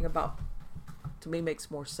talking about to me makes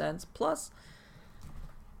more sense. Plus,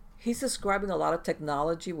 he's describing a lot of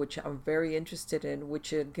technology, which I'm very interested in,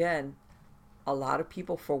 which again, a lot of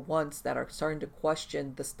people for once that are starting to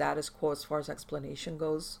question the status quo as far as explanation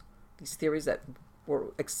goes, these theories that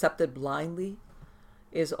were accepted blindly,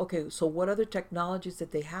 is okay, so what other technologies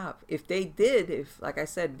did they have? If they did, if, like I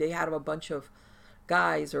said, they had a bunch of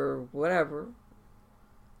guys or whatever,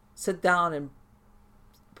 sit down and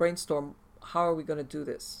brainstorm, how are we going to do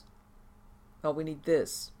this? Oh, we need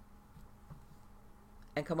this.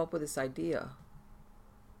 And come up with this idea.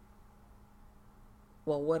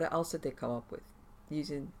 Well, what else did they come up with?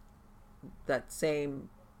 using that same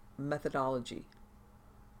methodology.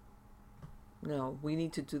 No, we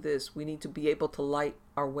need to do this. We need to be able to light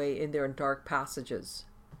our way in there in dark passages,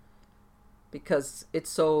 because it's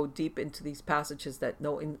so deep into these passages that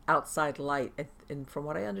no outside light. And from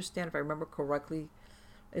what I understand, if I remember correctly,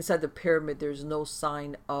 inside the pyramid, there's no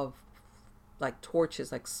sign of like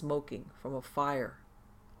torches, like smoking from a fire,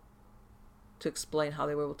 to explain how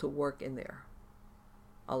they were able to work in there.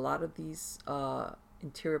 A lot of these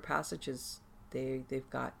interior passages, they're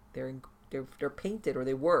painted, or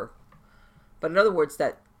they were. But in other words,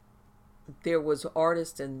 that there was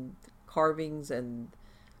artists and carvings and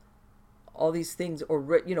all these things, or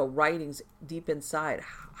writings deep inside.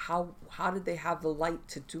 How did they have the light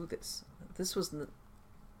to do this? This was,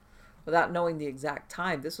 without knowing the exact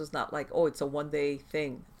time, this was not like, oh, it's a one-day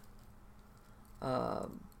thing.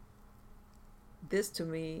 This to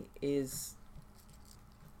me is,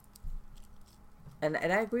 and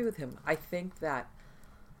I agree with him. I think that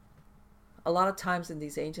a lot of times in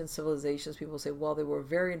these ancient civilizations, people say, well, they were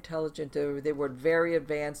very intelligent, or they were very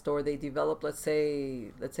advanced, or they developed, let's say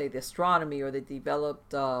the astronomy, or they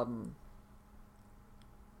developed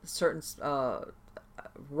certain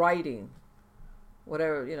writing,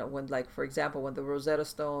 whatever, when, like, for example, when the Rosetta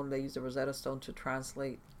Stone, they used the Rosetta Stone to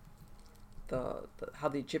translate the how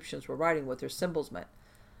the Egyptians were writing, what their symbols meant.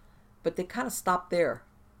 But they kind of stopped there.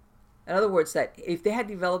 In other words, that if they had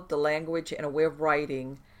developed a language and a way of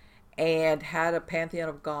writing, and had a pantheon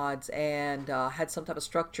of gods, and had some type of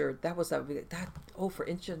structure, for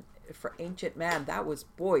ancient man, that was,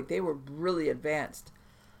 boy, they were really advanced.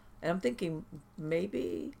 And I'm thinking,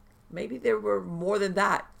 maybe there were more than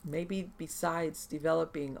that. Maybe besides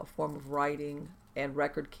developing a form of writing and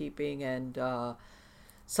record keeping and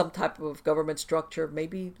some type of government structure,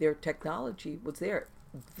 maybe their technology was there.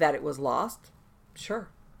 That it was lost, sure,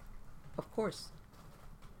 of course,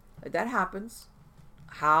 that happens.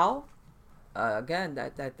 How? Again,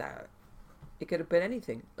 that it could have been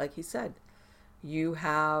anything. Like he said, you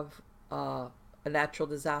have a natural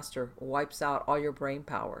disaster wipes out all your brain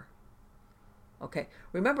power. Okay,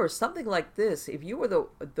 remember, something like this, if you were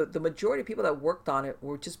the majority of people that worked on it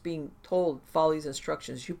were just being told, follow these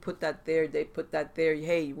instructions, you put that there, they put that there,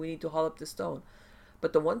 hey, we need to haul up the stone.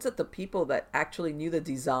 But the people that actually knew the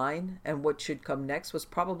design and what should come next was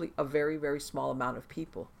probably a very, very small amount of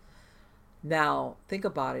people. Now, think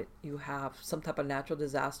about it. You have some type of natural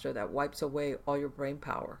disaster that wipes away all your brain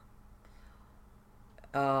power.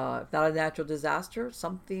 Not a natural disaster,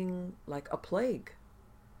 something like a plague.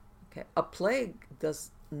 Okay, a plague does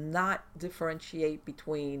not differentiate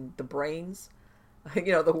between the brains,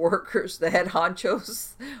 the workers, the head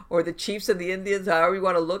honchos, or the chiefs and the Indians, however you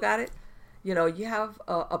want to look at it. You have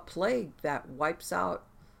a plague that wipes out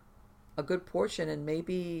a good portion, and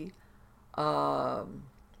maybe a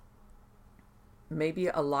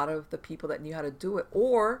lot of the people that knew how to do it.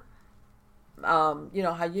 Or, how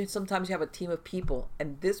sometimes you have a team of people,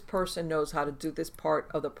 and this person knows how to do this part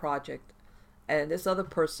of the project, and this other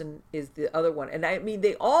person is the other one. And I mean,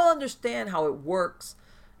 they all understand how it works,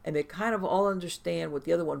 and they kind of all understand what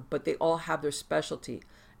the other one, but they all have their specialty.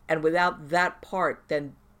 And without that part,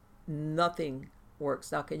 then nothing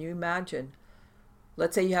works. Now, can you imagine?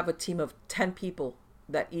 Let's say you have a team of 10 people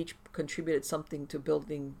that each contributed something to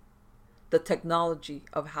building the technology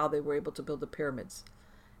of how they were able to build the pyramids.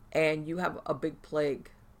 And you have a big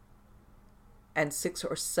plague, and 6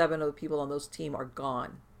 or 7 of the people on those team are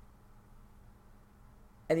gone.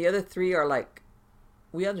 And the other 3 are like,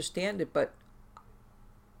 we understand it, but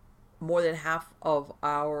more than half of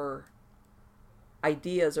our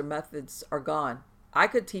ideas or methods are gone. I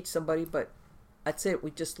could teach somebody, but that's it.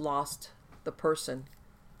 We just lost the person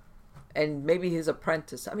and maybe his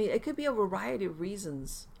apprentice. I mean, it could be a variety of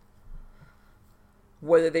reasons.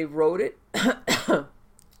 Whether they wrote it,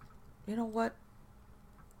 you know what?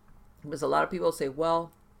 Because a lot of people say,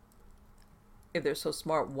 well, if they're so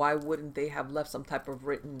smart, why wouldn't they have left some type of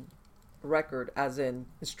written record, as in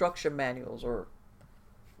instruction manuals, or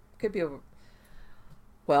could be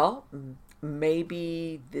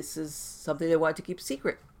maybe this is something they wanted to keep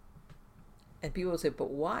secret. And people will say, but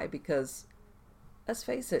why? Because let's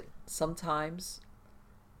face it, sometimes,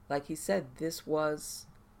 like he said, this was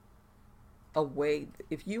a way,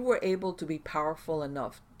 if you were able to be powerful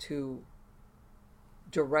enough to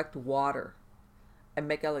direct water and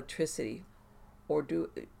make electricity, or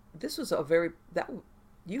this was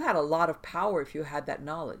you had a lot of power if you had that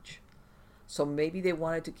knowledge. So maybe they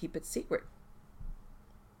wanted to keep it secret.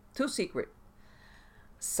 Too secret.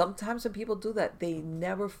 Sometimes when people do that, they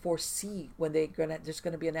never foresee when there's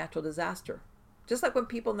going to be a natural disaster. Just like when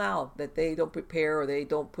people now, that they don't prepare, or they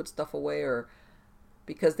don't put stuff away, or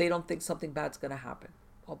because they don't think something bad's going to happen.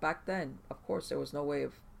 Well, back then, of course, there was no way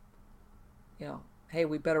of, hey,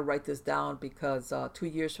 we better write this down because 2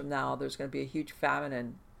 years from now, there's going to be a huge famine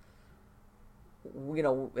and,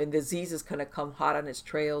 and disease is going to come hot on its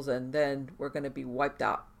trails and then we're going to be wiped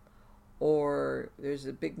out. Or there's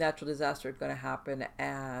a big natural disaster going to happen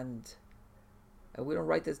and if we don't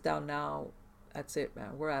write this down now, that's it,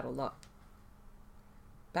 man. We're out of luck.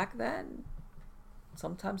 Back then,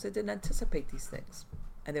 sometimes they didn't anticipate these things.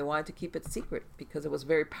 And they wanted to keep it secret because it was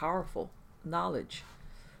very powerful knowledge.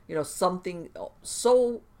 Something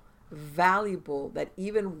so valuable that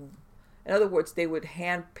even, in other words, they would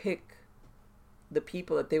handpick the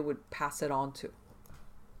people that they would pass it on to.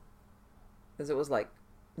 Because it was like,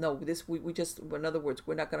 no, we just, in other words,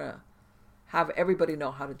 we're not going to have everybody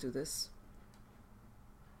know how to do this.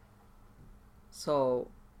 So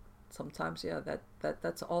sometimes, yeah,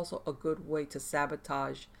 that's also a good way to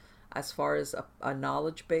sabotage as far as a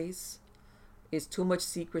knowledge base is too much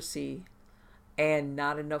secrecy and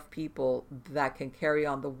not enough people that can carry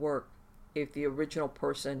on the work if the original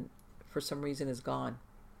person for some reason is gone.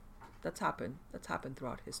 That's happened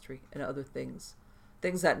throughout history and other things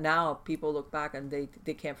that now people look back and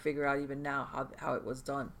they can't figure out even now how it was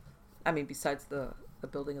done. I mean, besides the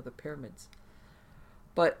building of the pyramids.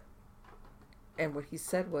 And what he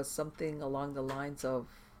said was something along the lines of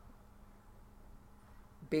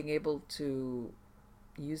being able to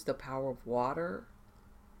use the power of water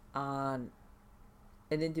on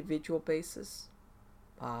an individual basis.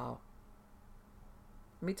 Wow.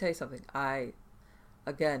 Let me tell you something. I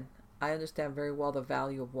understand very well the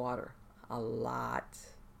value of water. A lot.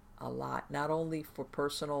 Not only for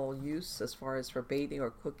personal use as far as for bathing or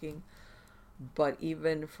cooking, but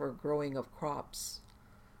even for growing of crops.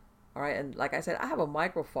 All right, and like I said, I have a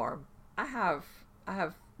micro farm. I have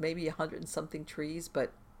maybe 100 and something trees,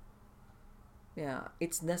 but yeah,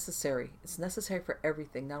 it's necessary. It's necessary for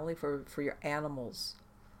everything, not only for your animals,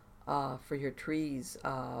 for your trees.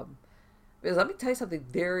 Because let me tell you something.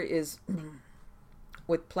 There is,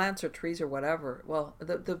 with plants or trees or whatever. Well,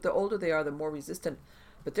 the older they are, the more resistant.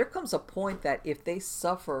 But there comes a point that if they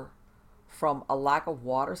suffer from a lack of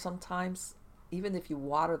water, sometimes even if you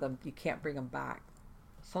water them, you can't bring them back.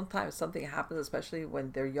 Sometimes something happens, especially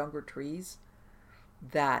when they're younger trees,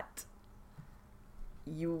 that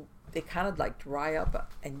they kind of like dry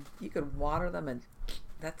up and you can water them and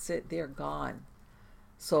that's it, they're gone.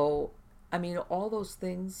 So, I mean, all those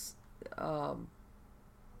things that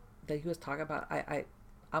he was talking about,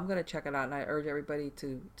 I'm going to check it out, and I urge everybody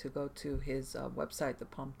to go to his website,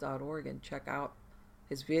 thepump.org, and check out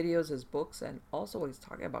his videos, his books, and also what he's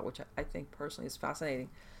talking about, which I think personally is fascinating.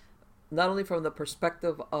 Not only from the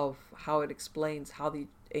perspective of how it explains how the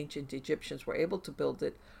ancient Egyptians were able to build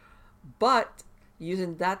it, but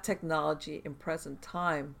using that technology in present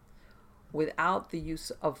time without the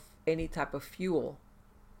use of any type of fuel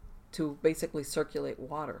to basically circulate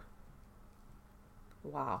water.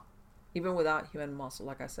 Wow. Even without human muscle,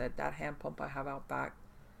 like I said, that hand pump I have out back,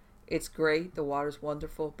 it's great. The water's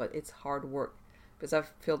wonderful, but it's hard work. Because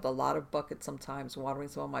I've filled a lot of buckets sometimes watering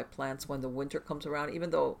some of my plants when the winter comes around,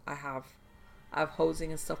 even though I have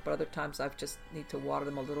hosing and stuff, but other times I just need to water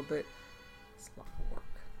them a little bit. It's a lot of work.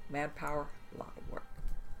 Manpower, a lot of work.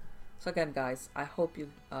 So again, guys, I hope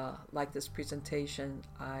you like this presentation.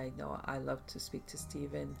 I know I love to speak to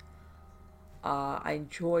Stephen. I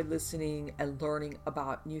enjoy listening and learning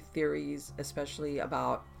about new theories, especially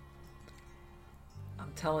about,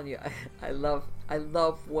 I'm telling you, I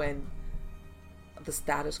love when the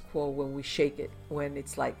status quo, when we shake it, when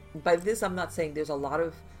it's like, by this I'm not saying there's a lot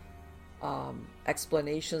of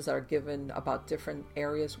explanations that are given about different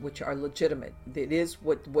areas which are legitimate. It is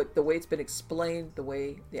what the way it's been explained, the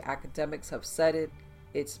way the academics have said it,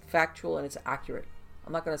 it's factual and it's accurate.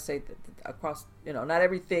 I'm not going to say that across, not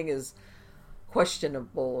everything is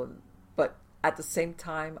questionable, but at the same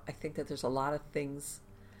time, I think that there's a lot of things,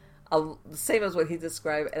 the same as what he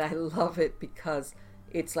described, and I love it because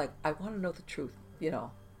it's like, I want to know the truth,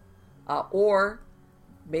 or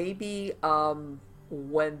maybe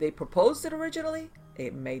when they proposed it originally,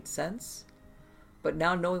 it made sense, but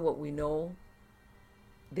now knowing what we know,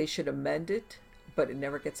 they should amend it, but it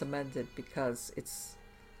never gets amended because it's,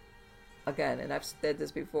 again, and I've said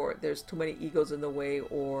this before, there's too many egos in the way,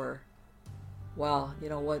 or, well, you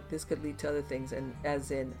know what, this could lead to other things, and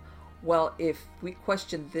as in, well, if we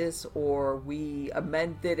question this or we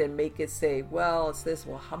amend it and make it say, well, it's this,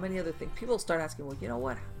 well, how many other things? People start asking, well, you know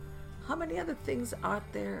what, how many other things are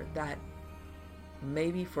there that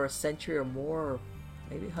maybe for a century or more, or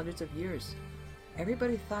maybe hundreds of years,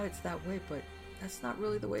 everybody thought it's that way, but that's not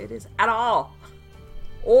really the way it is at all.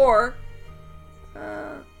 Or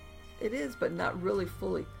it is, but not really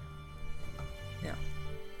fully. Yeah,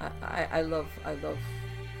 I love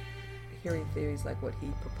hearing theories like what he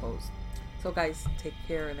proposed. So guys, take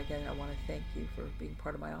care, and again, I want to thank you for being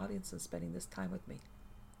part of my audience and spending this time with me.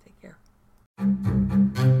 Take care.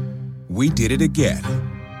 We did it again.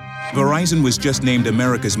 Verizon was just named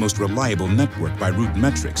America's most reliable network by Root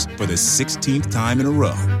Metrics for the 16th time in a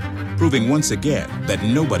row, proving once again that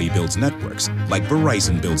nobody builds networks like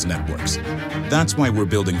Verizon builds networks. That's why we're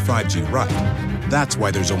building 5G right. That's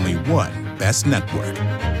why there's only one best network,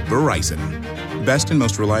 Verizon. Best and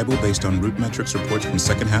most reliable based on Root Metrics reports from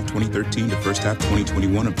second half 2013 to first half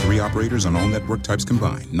 2021 of 3 operators on all network types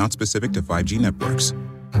combined, not specific to 5G networks.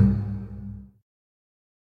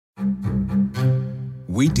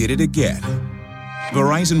 We did it again.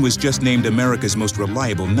 Verizon was just named America's most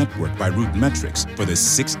reliable network by Root Metrics for the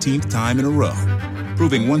 16th time in a row,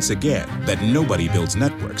 proving once again that nobody builds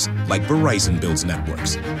networks like Verizon builds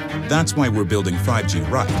networks. That's why we're building 5G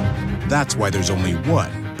right. That's why there's only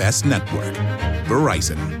one best network,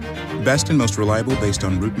 Verizon. Best and most reliable based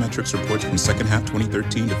on Root Metrics reports from second half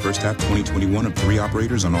 2013 to first half 2021 of 3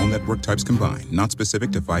 operators on all network types combined, not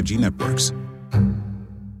specific to 5G networks.